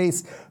Marine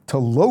base to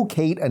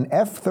locate an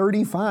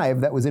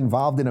F-35 that was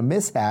involved in a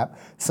mishap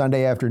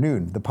Sunday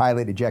afternoon. The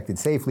pilot ejected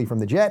safely from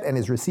the jet and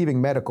is receiving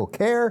medical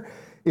care.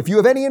 If you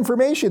have any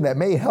information that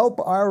may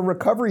help our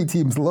recovery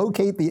teams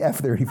locate the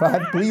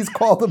F-35, please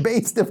call the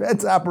base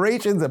defense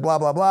operations and blah,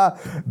 blah, blah.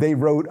 They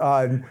wrote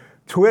on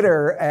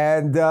Twitter.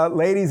 And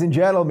ladies and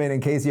gentlemen, in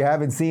case you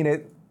haven't seen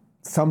it,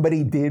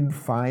 somebody did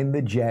find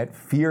the jet.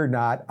 Fear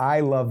not.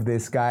 I love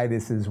this guy.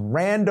 This is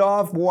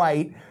Randolph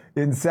White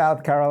in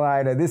South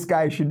Carolina. This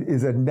guy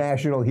is a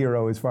national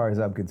hero as far as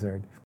I'm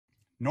concerned.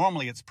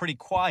 Normally it's pretty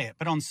quiet,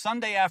 but on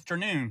Sunday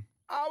afternoon,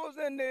 I was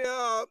in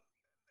the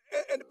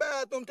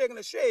bathroom taking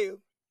a shave,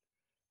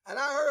 and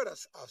I heard a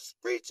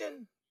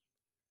screeching,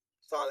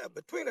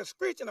 between a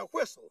screech and a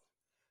whistle.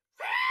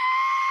 I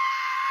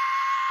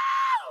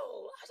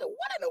said,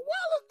 what in the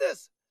world is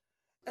this?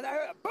 And I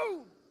heard a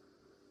boom.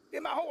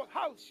 Then my whole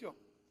house shook.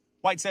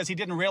 White says he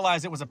didn't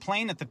realize it was a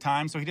plane at the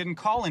time, so he didn't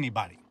call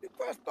anybody. The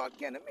first thought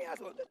came to me, I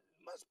said, well, this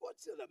must be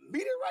a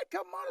meteorite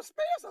coming out of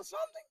space or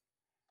something.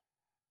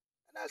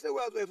 And I said,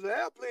 well, if it's an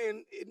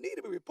airplane, it needed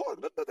to be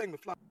reported. Let the thing be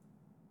flying.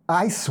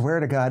 I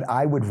swear to God,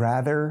 I would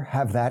rather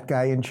have that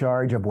guy in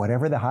charge of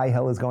whatever the high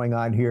hell is going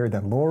on here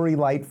than Lori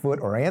Lightfoot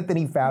or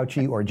Anthony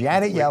Fauci or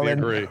Janet Yellen.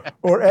 Agree.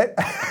 Or I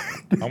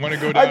want to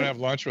go down and have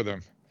lunch with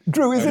him.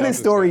 Drew, isn't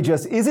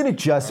it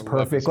just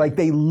perfect? Like,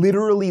 they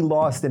literally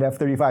lost an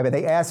F-35 and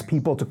they asked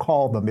people to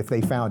call them if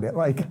they found it.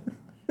 Like,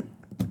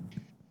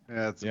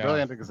 yeah, it's a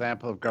brilliant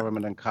example of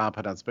government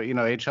incompetence. But,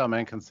 H.L.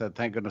 Mencken said,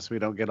 thank goodness we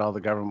don't get all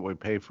the government we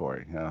pay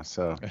for.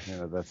 So,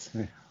 that's...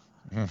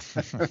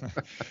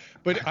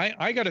 But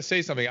I got to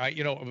say something.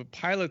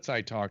 Pilots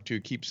I talk to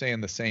keep saying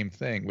the same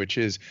thing, which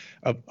is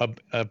a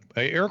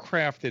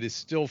aircraft that is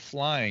still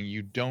flying,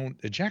 you don't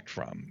eject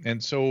from.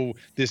 And so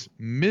this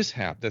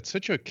mishap, that's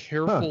such a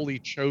carefully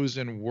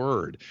chosen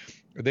word.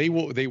 They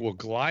will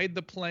glide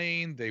the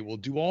plane. They will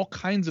do all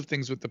kinds of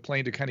things with the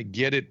plane to kind of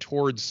get it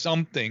towards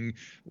something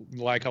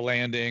like a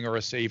landing or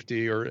a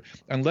safety, or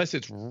unless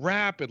it's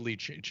rapidly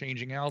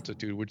changing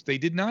altitude, which they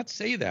did not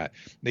say that.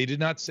 They did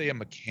not say a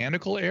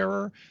mechanical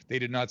error. They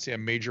did not say a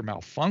major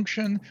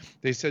malfunction.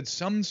 They said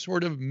some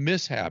sort of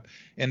mishap.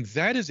 And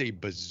that is a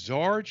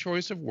bizarre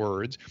choice of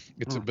words.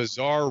 It's a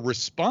bizarre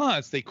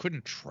response. They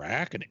couldn't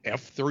track an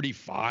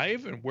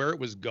F-35 and where it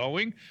was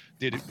going.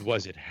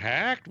 Was it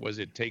hacked? Was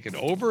it taken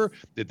over?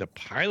 Did the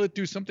pilot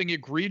do something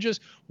egregious?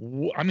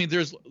 I mean,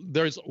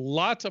 there's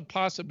lots of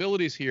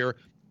possibilities here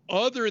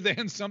other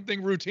than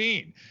something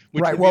routine,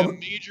 which would be a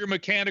major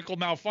mechanical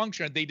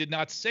malfunction. They did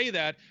not say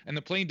that, and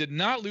the plane did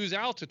not lose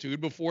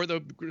altitude before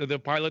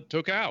the pilot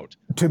took out.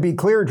 To be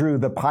clear, Drew,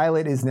 the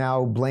pilot is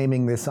now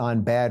blaming this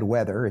on bad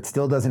weather. It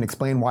still doesn't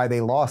explain why they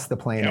lost the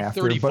plane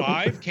after.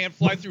 F-35 can't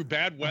fly through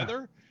bad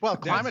weather? Well,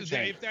 climate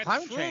change.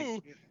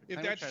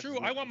 If that's true,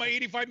 I want my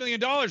 $85 million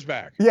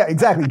back. Yeah,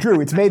 exactly,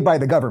 Drew. It's made by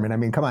the government. I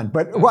mean, come on.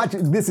 But watch,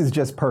 this is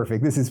just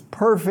perfect. This is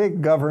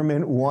perfect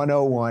government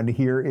 101.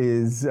 Here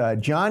is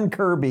John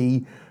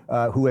Kirby,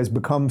 who has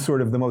become sort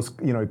of the most,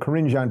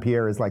 Karine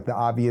Jean-Pierre is like the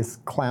obvious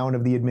clown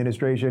of the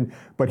administration,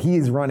 but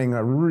he's running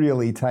a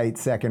really tight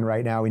second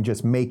right now in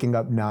just making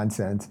up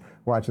nonsense.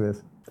 Watch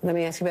this. Let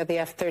me ask you about the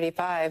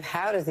F-35.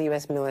 How does the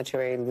U.S.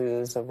 military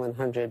lose a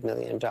 $100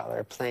 million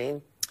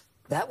plane?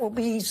 That will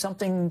be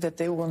something that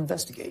they will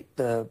investigate.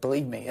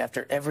 Believe me,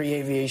 after every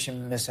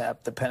aviation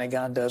mishap, the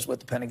Pentagon does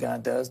what the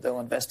Pentagon does. They'll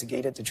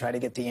investigate it to try to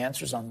get the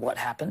answers on what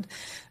happened.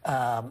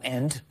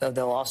 And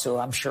they'll also,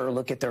 I'm sure,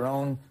 look at their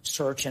own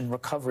search and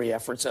recovery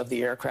efforts of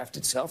the aircraft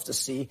itself to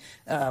see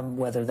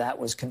whether that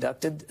was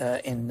conducted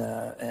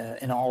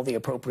in all the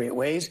appropriate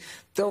ways.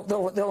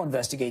 They'll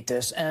investigate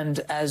this, and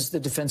as the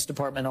Defense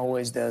Department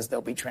always does,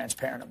 they'll be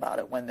transparent about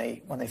it when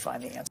they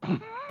find the answer.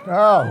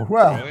 Oh,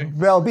 well,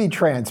 they'll be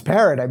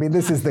transparent. I mean,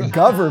 this is the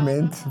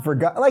government.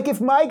 Like, if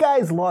my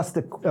guys lost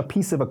a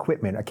piece of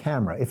equipment, a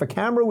camera, if a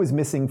camera was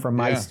missing from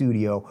my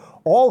studio,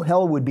 all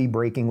hell would be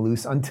breaking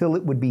loose until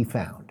it would be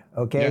found,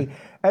 okay? Yeah.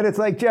 And it's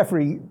like,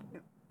 Jeffrey,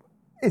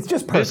 it's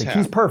just perfect.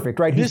 He's perfect,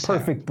 right? He's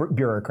perfect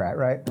bureaucrat,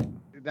 right?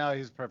 No,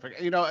 he's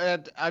perfect.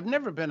 Ed, I've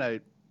never been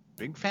a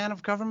big fan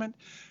of government.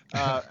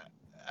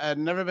 I've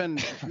never been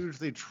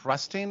hugely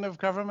trusting of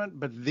government,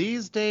 but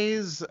these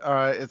days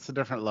it's a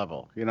different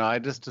level. I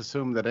just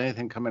assume that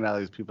anything coming out of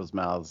these people's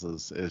mouths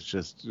is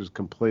just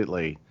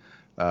completely,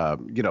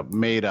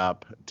 made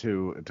up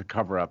to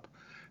cover up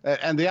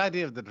And the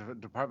idea of the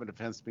Department of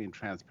Defense being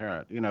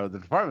transparent, the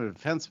Department of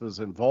Defense was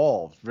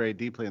involved very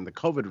deeply in the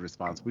COVID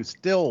response. We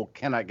still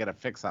cannot get a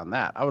fix on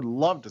that. I would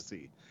love to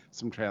see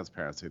some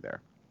transparency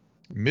there.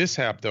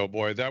 Mishap, though,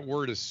 boy, that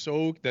word is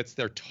that's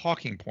their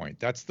talking point.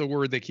 That's the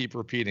word they keep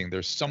repeating.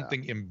 There's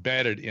something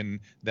embedded in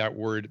that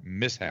word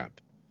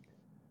mishap.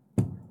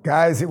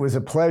 Guys, it was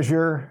a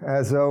pleasure,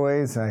 as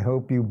always. I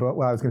hope you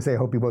both, I was going to say I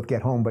hope you both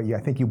get home, but yeah,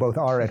 I think you both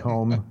are at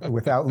home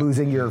without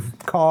losing your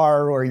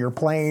car or your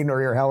plane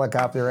or your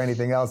helicopter or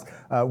anything else.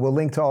 We'll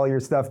link to all your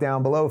stuff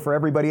down below. For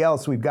everybody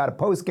else, we've got a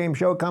post-game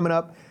show coming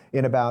up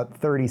in about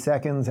 30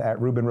 seconds at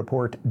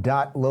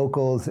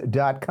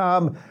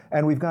rubinreport.locals.com.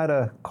 And we've got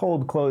a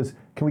cold close.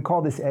 Can we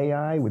call this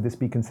AI? Would this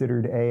be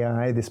considered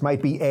AI? This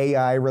might be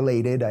AI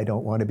related. I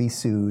don't want to be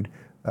sued.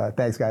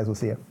 Thanks, guys. We'll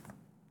see you.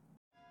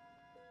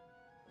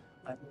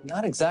 I'm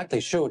not exactly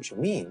sure what you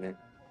mean.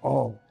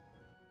 Oh.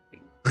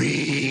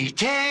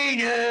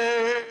 Retainer!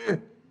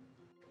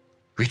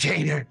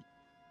 Retainer!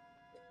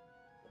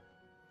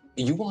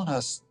 You want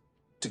us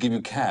to give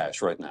you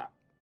cash right now?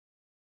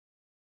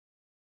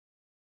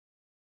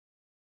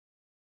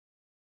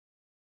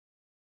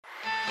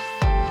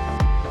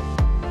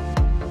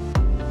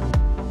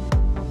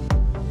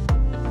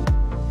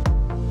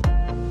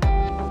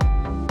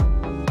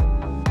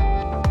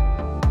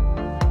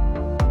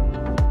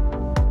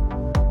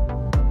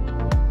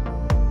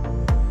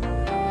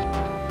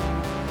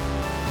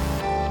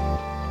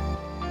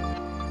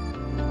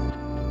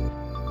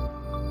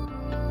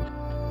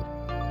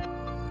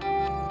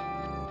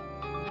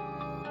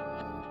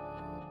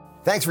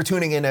 Thanks for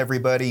tuning in,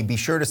 everybody. Be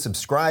sure to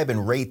subscribe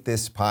and rate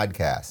this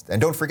podcast.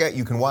 And don't forget,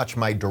 you can watch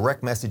my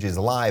direct messages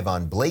live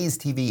on Blaze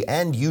TV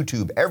and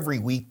YouTube every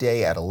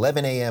weekday at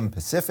 11 a.m.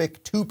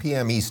 Pacific, 2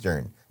 p.m.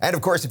 Eastern. And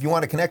of course, if you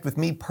want to connect with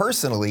me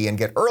personally and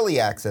get early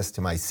access to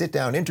my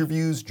sit-down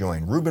interviews,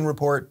 join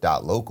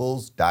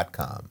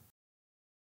RubinReport.locals.com.